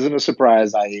thing. This isn't a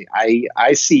surprise.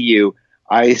 I see you.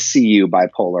 I see you,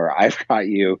 bipolar. I've got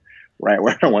you right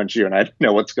where I want you, and I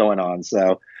know what's going on.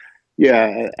 So,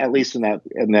 yeah, at least in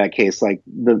that case, like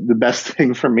the best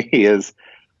thing for me is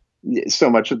so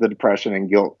much of the depression and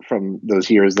guilt from those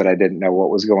years that I didn't know what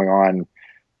was going on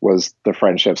was the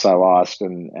friendships I lost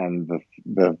and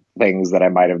the things that I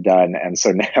might have done. And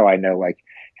so now I know, like,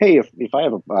 hey, if I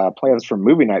have plans for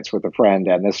movie nights with a friend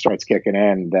and this starts kicking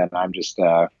in, then I'm just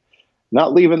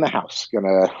not leaving the house.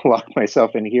 Gonna lock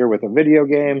myself in here with a video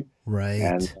game, right,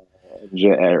 and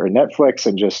or Netflix,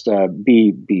 and just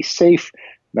be safe,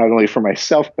 not only for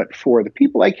myself but for the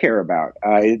people I care about.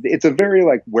 It's a very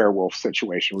like werewolf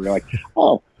situation where you're like,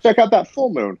 oh, check out that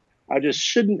full moon. I just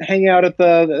shouldn't hang out at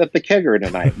the kegger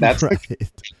tonight. That's right.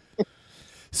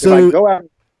 So if I go out in the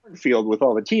cornfield with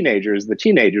all the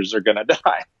teenagers are gonna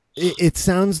die. It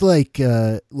sounds like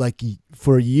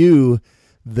for you,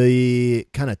 the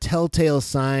kind of telltale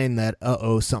sign that,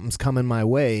 something's coming my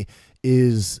way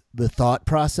is the thought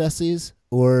processes?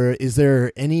 Or is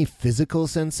there any physical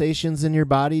sensations in your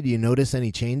body? Do you notice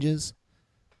any changes?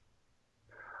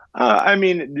 I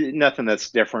mean, nothing that's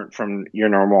different from your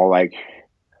normal, like,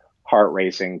 heart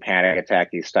racing, panic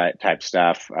attacky type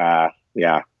stuff.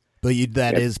 Yeah. But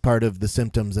that It, is part of the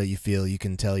symptoms that you feel. You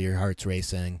can tell your heart's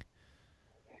racing.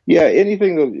 yeah.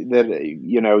 Anything that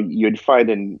you'd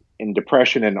find in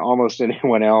depression and almost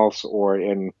anyone else, or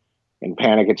in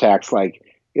panic attacks, like,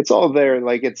 it's all there.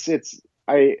 Like,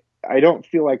 I don't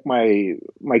feel like my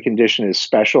condition is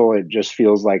special. It just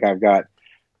feels like I've got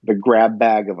the grab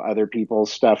bag of other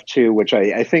people's stuff too, which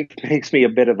I think makes me a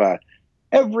bit of a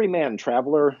everyman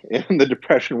traveler in the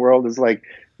depression world. Is like,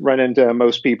 run into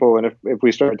most people, and if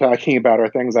we start talking about our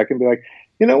things, I can be like,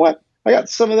 you know what, I got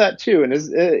some of that too, and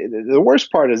the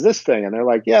worst part is this thing, and they're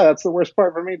like, yeah, that's the worst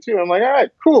part for me too. I'm like, all right,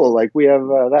 cool, like, we have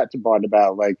that to bond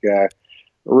about, like,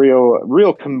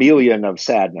 real chameleon of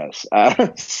sadness.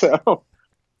 So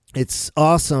It's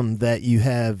awesome that you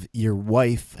have your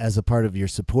wife as a part of your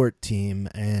support team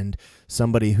and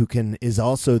somebody who is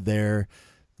also there.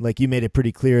 Like, you made it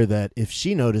pretty clear that if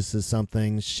she notices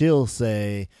something, she'll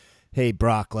say, hey,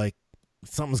 Brock, like,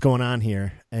 something's going on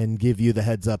here, and give you the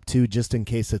heads up too, just in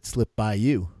case it slipped by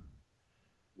you.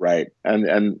 right,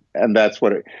 and that's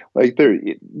what it, like,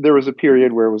 there was a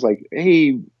period where it was like,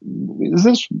 hey, is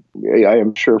this, I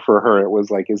am sure for her it was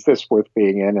like, is this worth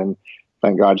being in? And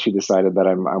thank God she decided that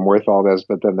I'm worth all this.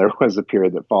 But then there was a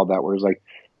period that followed that where it was like,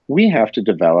 we have to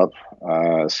develop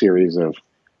a series of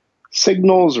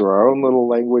signals or our own little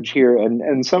language here.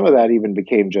 And some of that even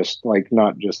became just like,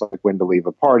 not just like when to leave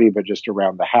a party, but just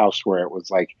around the house, where it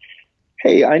was like,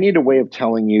 hey, I need a way of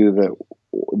telling you that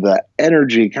the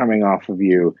energy coming off of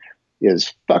you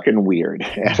is fucking weird.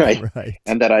 Right.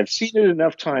 And that I've seen it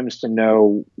enough times to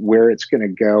know where it's going to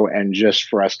go. And just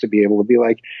for us to be able to be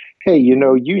like, hey, you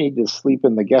need to sleep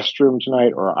in the guest room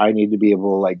tonight, or I need to be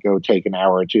able to, like, go take an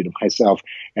hour or two to myself.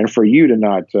 And for you to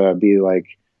not be like,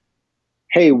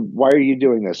 hey, why are you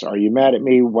doing this? Are you mad at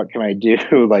me? What can I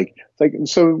do? Like, it's like,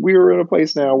 so we were in a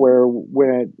place now where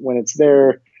when it's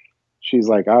there, she's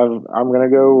like, I'm going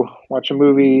to go watch a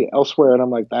movie elsewhere. And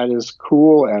I'm like, that is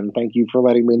cool. And thank you for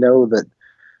letting me know that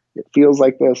it feels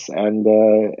like this, and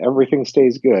everything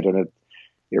stays good. And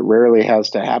it rarely has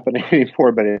to happen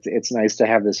anymore, but it's nice to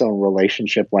have this own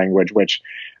relationship language, which,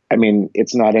 I mean,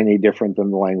 it's not any different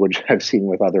than the language I've seen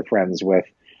with other friends with,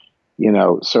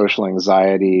 social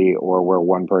anxiety, or where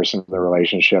one person in the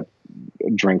relationship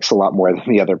drinks a lot more than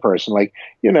the other person. Like,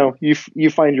 you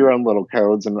find your own little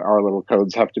codes, and our little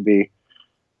codes have to be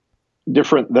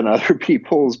different than other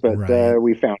people's, but Right.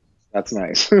 We found that's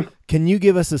nice. Can you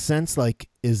give us a sense, like,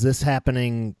 is this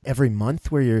happening every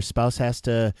month where your spouse has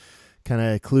to kind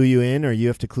of clue you in, or you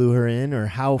have to clue her in, or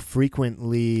how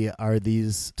frequently are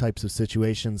these types of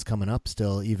situations coming up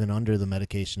still, even under the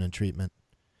medication and treatment?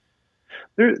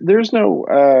 There's no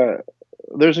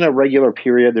regular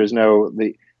period.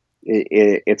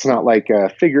 It's not like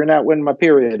figuring out when my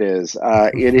period is.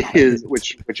 It Right. is,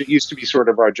 which it used to be sort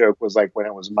of our joke, was like, when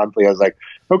it was monthly, I was like,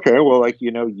 okay, well, like,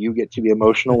 you get to be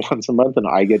emotional once a month, and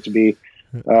I get to be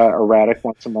erratic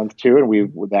once a month too,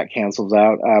 and that cancels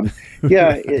out.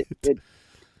 Yeah, Right.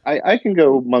 I can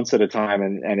go months at a time,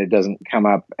 and it doesn't come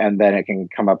up, and then it can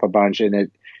come up a bunch,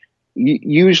 and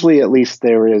usually, at least,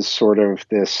 there is sort of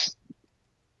this.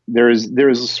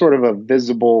 There's sort of a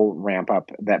visible ramp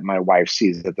up that my wife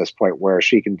sees at this point, where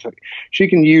she can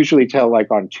usually tell, like,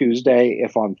 on Tuesday,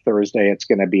 if on Thursday it's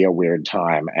going to be a weird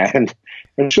time, and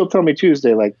she'll tell me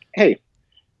Tuesday, like, hey,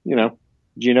 do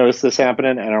you notice this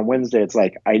happening? And on Wednesday it's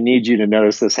like, I need you to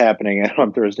notice this happening, and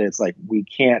on Thursday it's like, we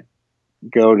can't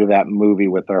go to that movie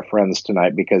with our friends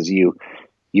tonight because you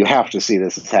have to see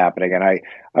this is happening. And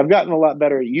I've gotten a lot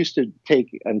better. It used to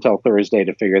take until Thursday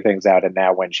to figure things out. And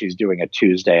now when she's doing a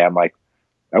Tuesday, I'm like,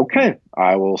 okay,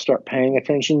 I will start paying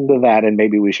attention to that, and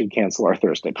maybe we should cancel our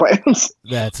Thursday plans.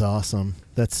 That's awesome.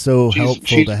 That's so helpful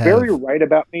She's to have. very right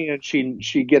about me, and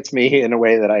she gets me in a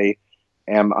way that I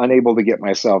am unable to get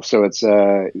myself. So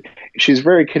she's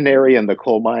very canary in the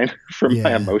coal mine for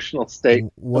my emotional state.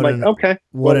 I'm like, okay,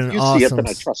 what well, an you awesome, see it, then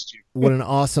I trust you. What an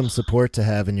awesome support to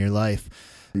have in your life.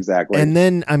 Exactly. And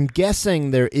then I'm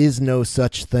guessing there is no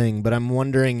such thing, but I'm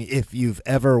wondering if you've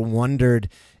ever wondered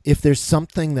if there's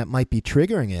something that might be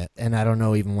triggering it. And I don't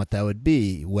know even what that would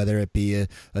be, whether it be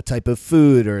a type of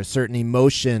food or a certain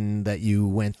emotion that you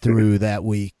went through that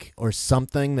week, or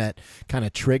something that kind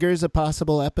of triggers a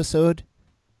possible episode.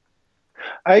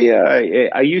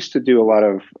 I used to do a lot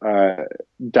of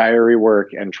diary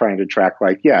work and trying to track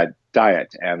like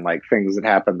diet and like things that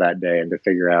happened that day and to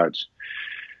figure out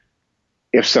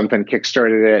if something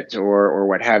kickstarted it or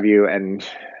what have you. And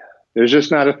there's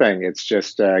just not a thing. It's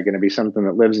just going to be something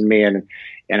that lives in me, and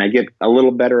I get a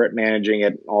little better at managing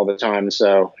it all the time.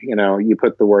 So you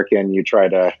put the work in, you try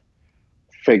to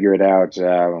figure it out.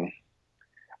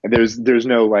 There's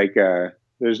no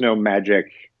there's no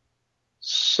magic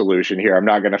solution here. I'm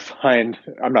not going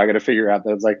to figure out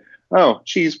that it's like, oh,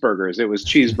 cheeseburgers. It was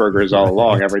cheeseburgers all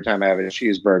along. Right. Every time I have a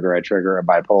cheeseburger, I trigger a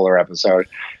bipolar episode.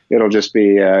 It'll just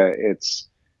be, it's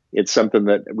something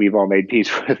that we've all made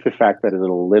peace with, the fact that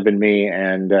it'll live in me,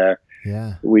 and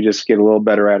Yeah. we just get a little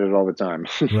better at it all the time.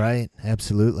 Right.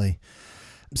 Absolutely.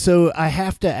 So I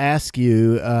have to ask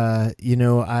you,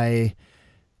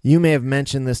 you may have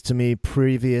mentioned this to me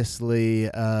previously,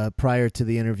 prior to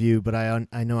the interview, but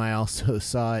I know I also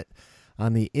saw it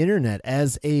on the internet.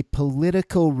 As a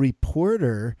political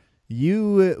reporter,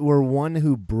 you were one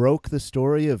who broke the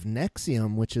story of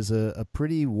Nexium, which is a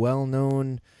pretty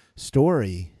well-known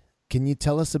story. Can you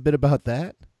tell us a bit about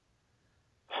that?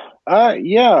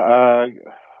 Yeah,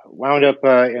 wound up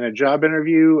in a job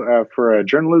interview for a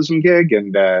journalism gig,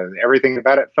 and everything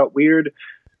about it felt weird.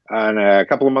 And a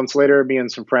couple of months later, me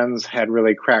and some friends had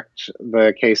really cracked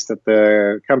the case that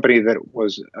the company that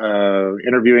was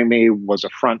interviewing me was a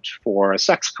front for a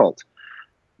sex cult.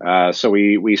 So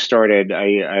we started.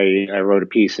 I wrote a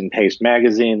piece in Paste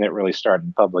magazine that really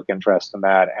started public interest in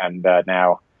that, and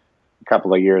now a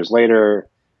couple of years later,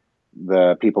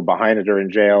 the people behind it are in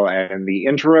jail. And in the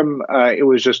interim, it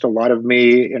was just a lot of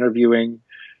me interviewing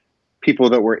people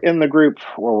that were in the group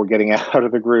or were getting out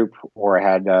of the group or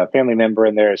had a family member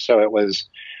in there. So it was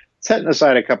setting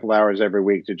aside a couple hours every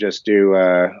week to just do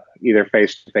either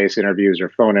face-to-face interviews or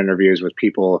phone interviews with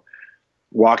people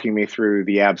walking me through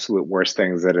the absolute worst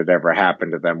things that had ever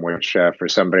happened to them, which for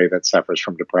somebody that suffers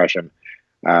from depression,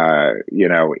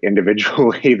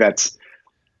 individually,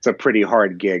 it's a pretty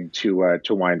hard gig to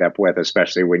wind up with,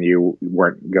 especially when you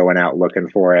weren't going out looking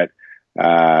for it.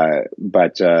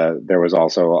 But there was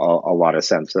also a lot of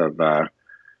sense of,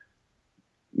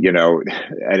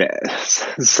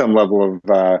 some level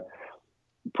of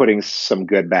putting some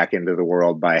good back into the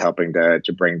world by helping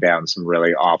to bring down some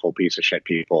really awful piece of shit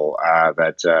people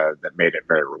that made it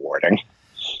very rewarding.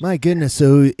 My goodness.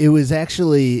 So it was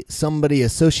actually somebody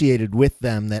associated with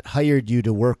them that hired you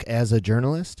to work as a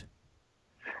journalist?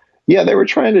 Yeah, they were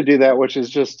trying to do that, which is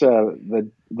just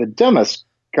the dumbest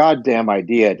goddamn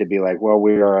idea, to be like, well,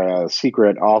 we are a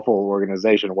secret, awful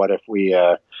organization. What if we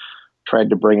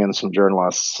tried to bring in some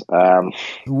journalists?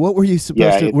 What were you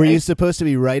supposed to? Were you supposed to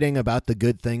be writing about the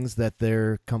good things that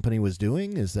their company was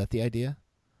doing? Is that the idea?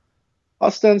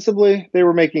 Ostensibly, they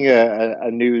were making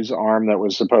a news arm that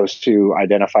was supposed to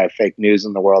identify fake news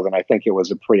in the world, and I think it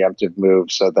was a preemptive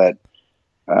move so that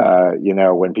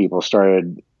when people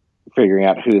started figuring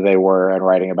out who they were and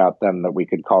writing about them, that we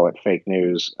could call it fake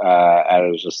news. And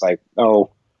it was just like,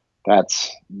 oh,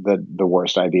 that's the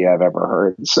worst idea I've ever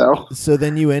heard. So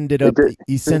then you ended up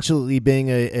essentially being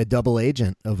a double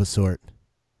agent of a sort.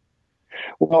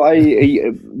 Well,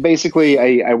 I basically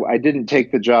I didn't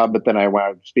take the job, but then I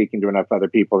wound up speaking to enough other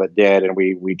people that did, and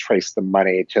we traced the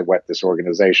money to what this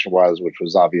organization was, which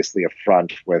was obviously a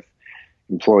front with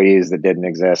employees that didn't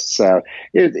exist. So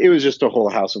it was just a whole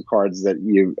house of cards that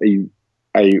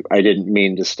I didn't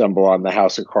mean to stumble on the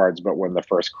house of cards, but when the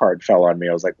first card fell on me,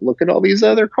 I was like, look at all these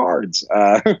other cards.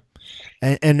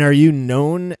 And are you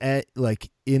known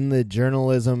in the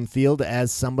journalism field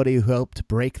as somebody who helped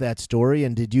break that story?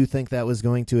 And did you think that was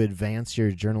going to advance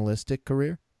your journalistic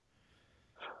career?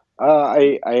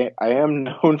 I am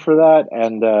known for that,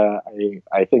 and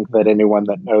I think that anyone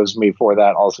that knows me for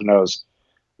that also knows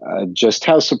just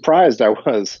how surprised I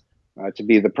was to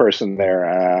be the person there.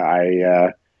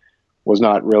 I was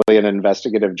not really an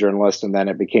investigative journalist, and then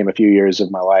it became a few years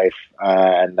of my life,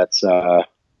 and that's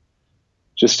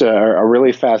just a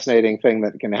really fascinating thing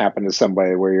that can happen to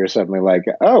somebody where you're suddenly like,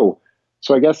 oh,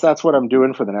 so I guess that's what I'm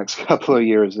doing for the next couple of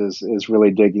years is really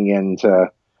digging into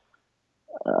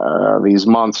these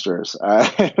monsters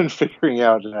and figuring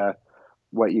out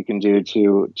what you can do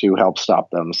to help stop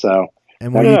them. So,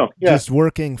 and were you just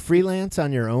working freelance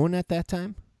on your own at that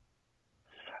time?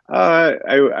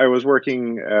 I was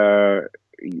working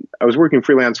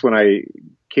freelance when I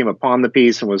came upon the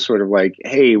piece and was sort of like,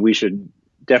 hey, we should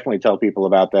definitely tell people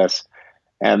about this.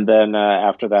 And then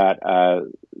after that,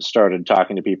 started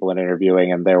talking to people and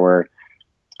interviewing, and there were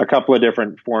a couple of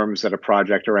different forms that a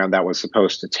project around that was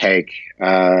supposed to take,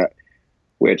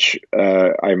 which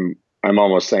I'm I'm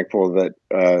almost thankful that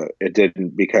it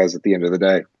didn't, because at the end of the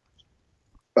day,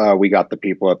 we got the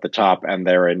people at the top and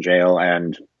they're in jail,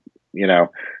 and you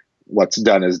know what's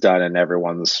done is done, and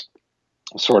everyone's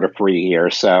sort of free here.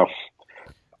 So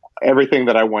everything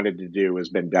that I wanted to do has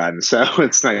been done. So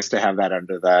it's nice to have that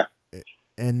under the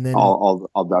And then all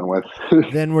done with.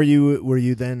 then were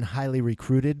you then highly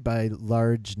recruited by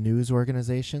large news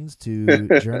organizations to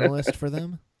journalist for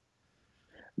them?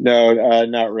 No,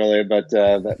 not really, but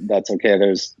that's okay.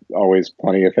 There's always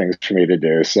plenty of things for me to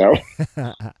do. So,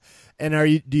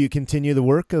 And do you continue the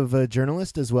work of a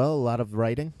journalist as well? A lot of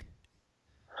writing?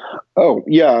 oh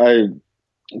yeah, I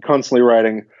constantly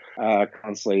writing,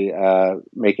 constantly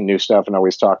making new stuff, and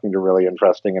always talking to really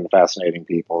interesting and fascinating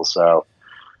people. So,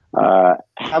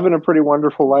 having a pretty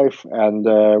wonderful life. And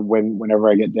whenever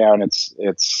I get down,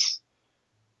 it's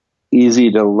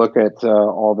easy to look at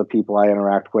all the people I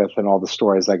interact with and all the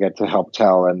stories I get to help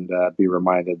tell, and be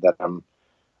reminded that I'm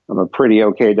a pretty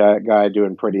okay guy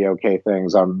doing pretty okay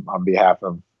things on behalf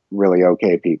of really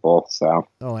okay people. So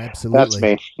Oh, that's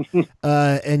absolutely. me.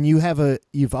 And you've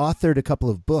authored a couple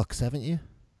of books, haven't you?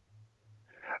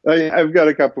 I've got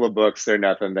a couple of books. They're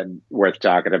nothing that worth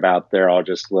talking about. They're all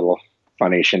just little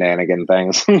funny shenanigan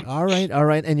things. All right, all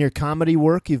right. And your comedy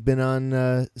work, you've been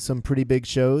on some pretty big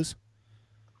shows.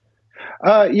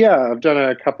 Yeah, I've done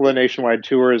a couple of nationwide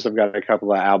tours. I've got a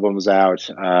couple of albums out.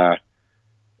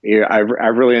 Yeah,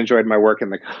 I've really enjoyed my work in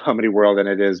the comedy world, and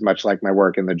it is much like my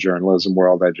work in the journalism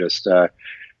world. I just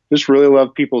really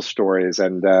love people's stories,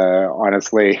 and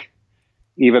honestly,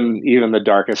 even the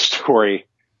darkest story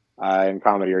in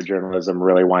comedy or journalism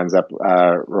really winds up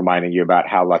reminding you about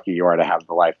how lucky you are to have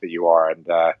the life that you are. And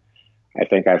I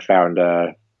think I found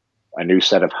a new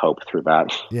set of hope through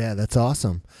that. Yeah, that's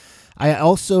awesome. I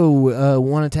also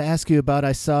wanted to ask you about,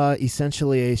 I saw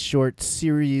essentially a short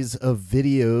series of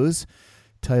videos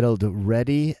titled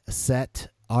Ready, Set,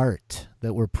 Art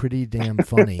that were pretty damn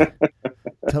funny.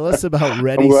 Tell us about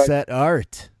Ready, Set,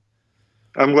 Art.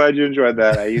 I'm glad you enjoyed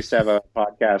that. I used to have a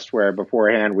podcast where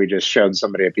beforehand we just showed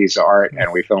somebody a piece of art,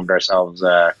 and we filmed ourselves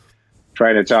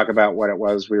trying to talk about what it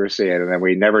was we were seeing, and then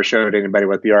we never showed anybody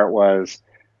what the art was.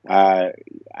 I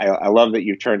love that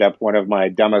you turned up one of my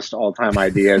dumbest all-time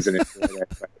ideas and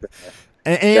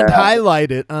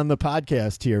highlight it on the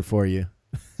podcast here for you.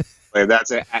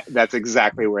 That's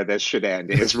exactly where this should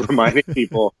end, is reminding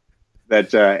people that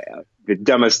the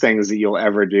dumbest things that you'll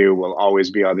ever do will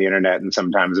always be on the internet, and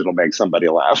sometimes it'll make somebody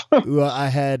laugh. Well, I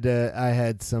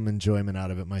had some enjoyment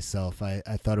out of it myself. I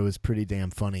thought it was pretty damn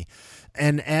funny.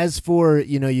 And as for,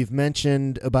 you've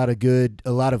mentioned about a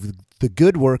lot of the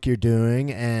good work you're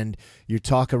doing and your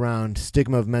talk around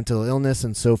stigma of mental illness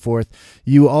and so forth.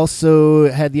 You also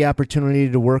had the opportunity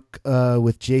to work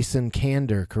with Jason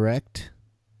Kander, correct?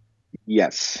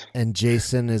 Yes. And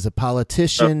Jason is a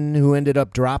politician who ended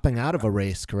up dropping out of a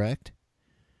race, correct?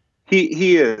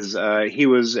 He is. He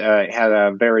was had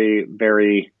a very,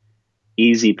 very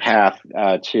easy path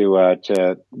to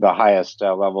the highest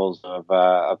levels of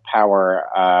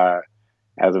power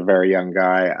as a very young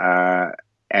guy.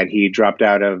 And he dropped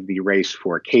out of the race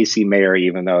for Casey mayor,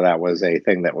 even though that was a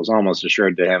thing that was almost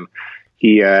assured to him.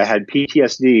 He had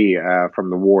PTSD from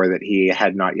the war that he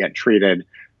had not yet treated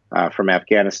from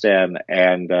Afghanistan.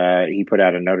 And he put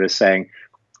out a notice saying,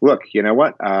 look, you know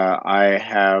what? I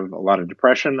have a lot of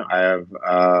depression. I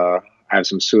have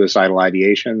some suicidal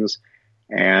ideations.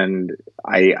 And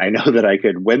I know that I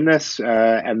could win this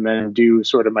and then do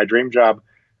sort of my dream job.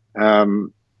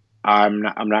 I'm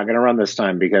not going to run this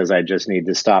time, because I just need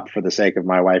to stop for the sake of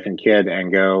my wife and kid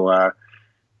and go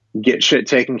get shit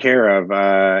taken care of.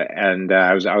 And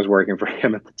I was working for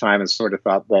him at the time, and sort of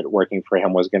thought that working for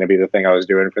him was going to be the thing I was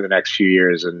doing for the next few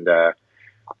years. And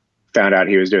found out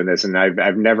he was doing this, and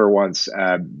I've never once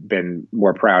been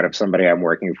more proud of somebody I'm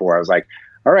working for. I was like,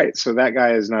 all right, so that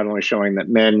guy is not only showing that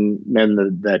men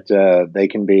that they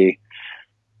can be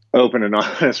open and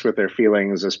honest with their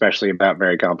feelings, especially about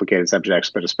very complicated subjects,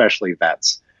 but especially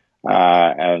vets,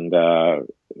 and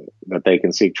that they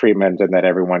can seek treatment, and that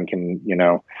everyone can,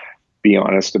 be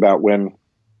honest about when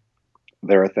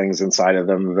there are things inside of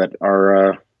them that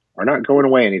are not going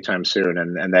away anytime soon,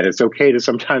 and that it's okay to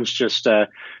sometimes just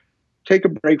take a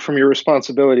break from your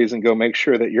responsibilities and go make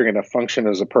sure that you're going to function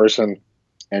as a person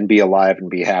and be alive and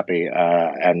be happy.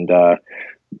 And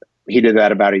he did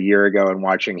that about a year ago, and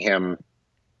watching him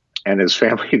and his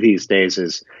family these days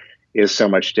is so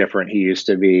much different. He used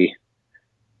to be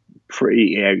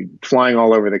flying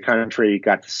all over the country,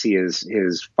 got to see his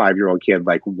 5-year-old kid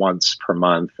like once per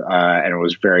month, and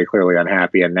was very clearly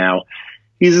unhappy. And now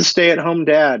he's a stay-at-home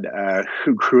dad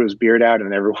who grew his beard out,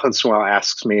 and every once in a while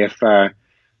asks me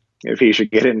if he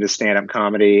should get into stand-up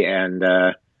comedy. And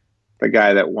the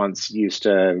guy that once used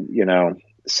to,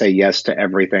 say yes to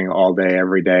everything all day,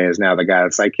 every day, is now the guy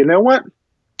that's like, you know what?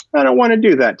 I don't want to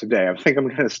do that today. I think I'm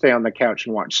going to stay on the couch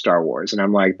and watch Star Wars. And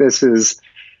I'm like, this is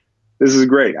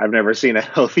great. I've never seen a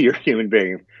healthier human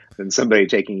being than somebody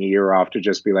taking a year off to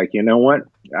just be like, you know what?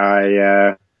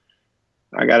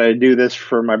 I got to do this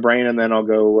for my brain, and then I'll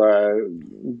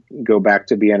go back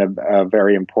to being a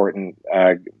very important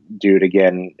dude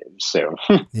again soon.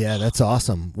 Yeah, that's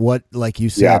awesome. Like you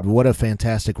said, what a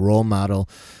fantastic role model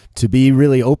to be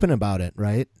really open about it,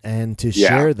 right? And to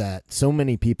share that. So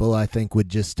many people, I think, would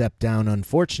just step down,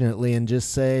 unfortunately, and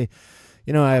just say,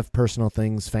 I have personal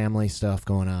things, family stuff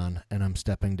going on, and I'm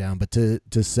stepping down. But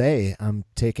to say I'm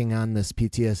taking on this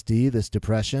PTSD, this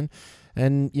depression,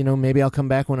 and, maybe I'll come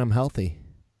back when I'm healthy.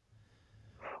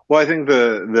 Well, I think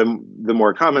the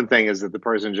more common thing is that the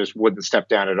person just wouldn't step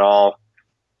down at all,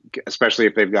 especially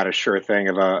if they've got a sure thing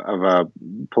of a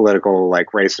political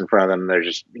like race in front of them. They're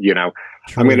just,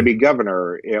 I'm going to be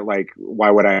governor. Like, why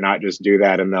would I not just do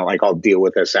that? And they're like, I'll deal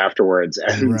with this afterwards.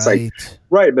 And It's like,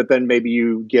 right. But then maybe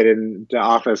you get into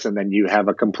office and then you have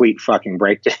a complete fucking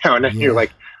breakdown, and you're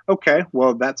like, okay,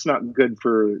 well, that's not good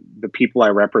for the people I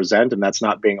represent. And that's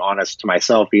not being honest to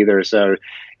myself either. So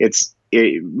it's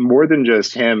more than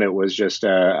just him. It was just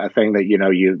a thing that,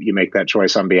 you make that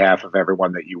choice on behalf of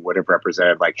everyone that you would have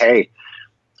represented. Like, hey,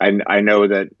 I know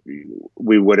that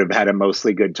we would have had a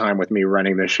mostly good time with me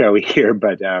running the show here,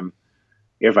 but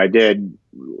if I did,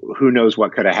 who knows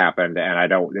what could have happened?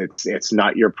 And it's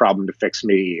not your problem to fix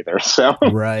me either. So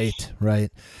Right.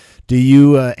 Do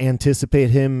you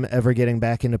anticipate him ever getting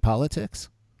back into politics?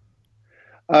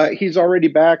 He's already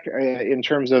back in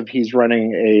terms of he's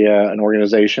running an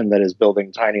organization that is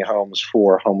building tiny homes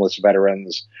for homeless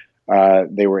veterans.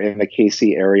 They were in the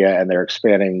KC area, and they're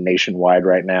expanding nationwide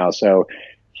right now. So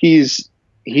he's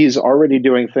already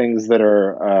doing things that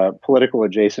are political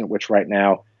adjacent, which right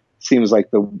now seems like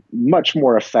the much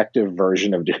more effective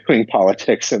version of doing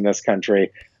politics in this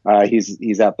country.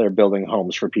 He's out there building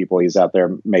homes for people. He's out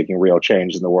there making real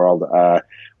change in the world.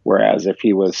 Whereas if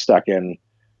he was stuck in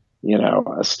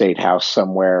a state house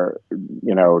somewhere,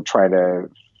 trying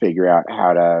to figure out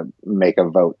how to make a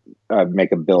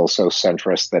bill so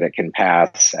centrist that it can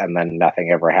pass, and then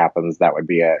nothing ever happens, that would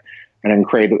be an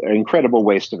incredible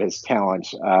waste of his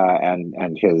talent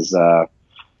and his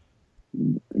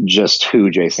just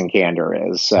who Jason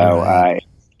Kander is. So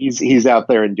he's out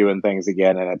there and doing things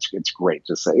again, and it's great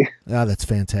to see. Oh, that's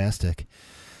fantastic.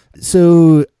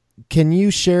 So can you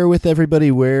share with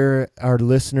everybody where our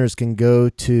listeners can go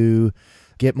to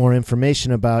get more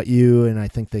information about you? And I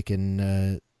think they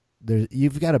can,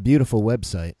 you've got a beautiful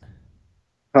website.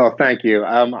 Oh, thank you.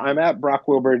 I'm at Brock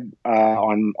Wilbur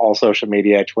on all social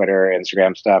media, Twitter,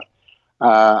 Instagram stuff.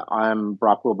 I'm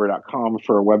brockwilbur.com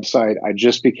for a website. I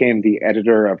just became the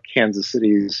editor of Kansas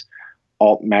City's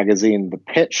alt magazine, The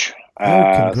Pitch.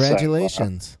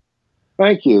 Congratulations.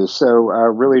 Thank you. So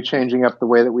really changing up the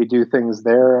way that we do things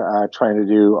there, trying to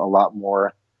do a lot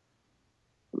more,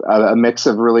 a mix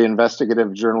of really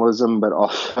investigative journalism, but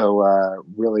also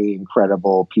really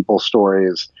incredible people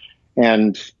stories,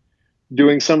 and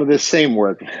doing some of this same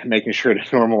work, making sure to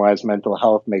normalize mental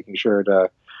health, making sure to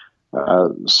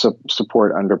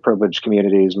support underprivileged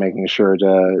communities, making sure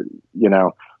to,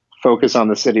 focus on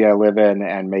the city I live in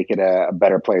and make it a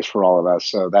better place for all of us.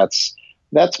 So that's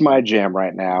my jam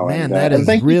right now. Man, and that is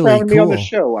thank really you for having cool. me on the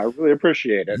show. I really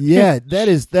appreciate it. Yeah,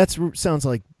 that sounds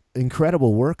like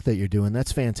incredible work that you're doing.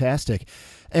 That's fantastic.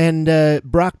 And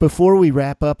Brock, before we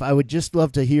wrap up, I would just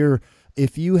love to hear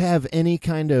if you have any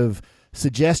kind of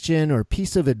suggestion or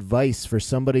piece of advice for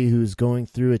somebody who's going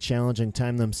through a challenging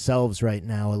time themselves right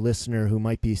now, a listener who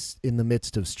might be in the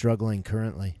midst of struggling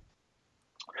currently.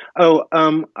 Oh,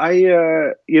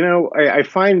 I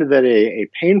find that a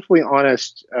painfully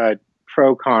honest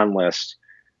pro-con list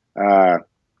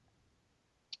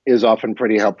is often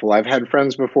pretty helpful. I've had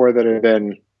friends before that have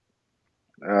been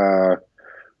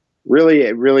really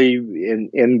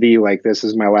in the like, this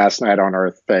is my last night on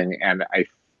earth thing, and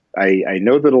I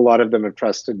know that a lot of them have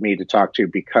trusted me to talk to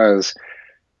because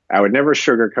I would never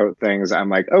sugarcoat things. I'm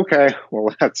like, okay,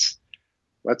 well,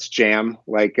 let's jam.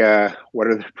 Like, what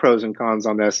are the pros and cons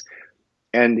on this?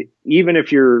 And even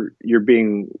if you're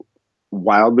being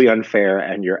wildly unfair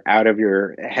and you're out of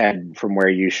your head from where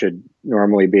you should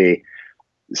normally be,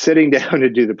 sitting down to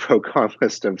do the pro-con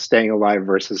list of staying alive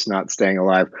versus not staying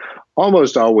alive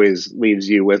almost always leaves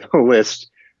you with a list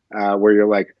where you're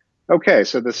like, okay,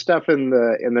 so the stuff in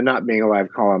the not being alive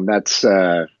column, that's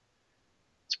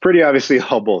it's pretty obviously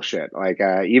all bullshit. Like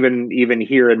even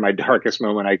here in my darkest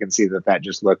moment, I can see that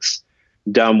just looks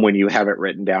dumb when you have it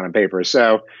written down on paper.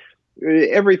 So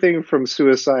everything from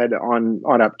suicide on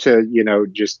up to,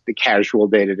 just the casual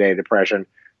day-to-day depression.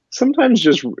 Sometimes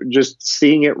just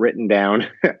seeing it written down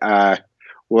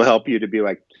will help you to be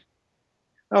like,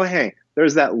 oh, hey,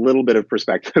 there's that little bit of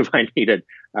perspective I needed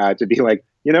to be like,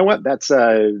 you know what? That's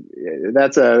a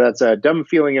dumb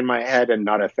feeling in my head and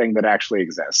not a thing that actually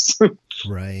exists.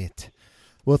 Right.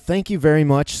 Well, thank you very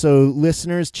much. So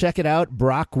listeners, check it out,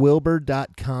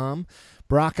 brockwilbur.com.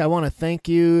 Brock, I want to thank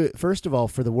you, first of all,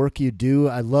 for the work you do.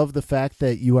 I love the fact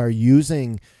that you are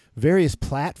using various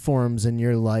platforms in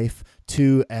your life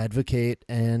to advocate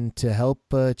and to help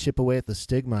chip away at the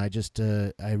stigma.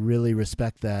 I really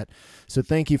respect that. So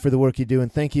thank you for the work you do,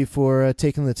 and thank you for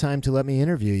taking the time to let me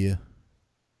interview you.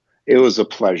 It was a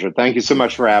pleasure. Thank you so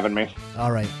much for having me.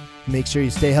 All right. Make sure you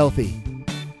stay healthy.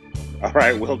 All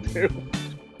right, will do.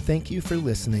 Thank you for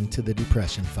listening to the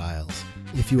Depression Files.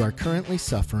 If you are currently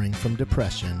suffering from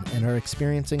depression and are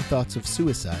experiencing thoughts of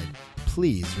suicide,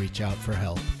 please reach out for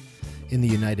help. In the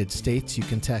United States, you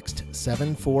can text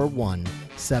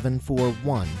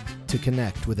 741-741 to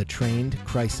connect with a trained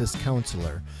crisis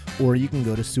counselor, or you can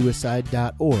go to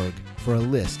suicide.org for a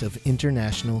list of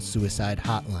international suicide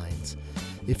hotlines.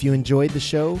 If you enjoyed the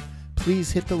show,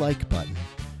 please hit the like button.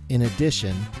 In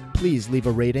addition, please leave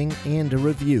a rating and a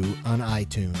review on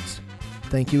iTunes.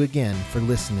 Thank you again for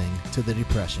listening to the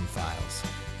Depression Files.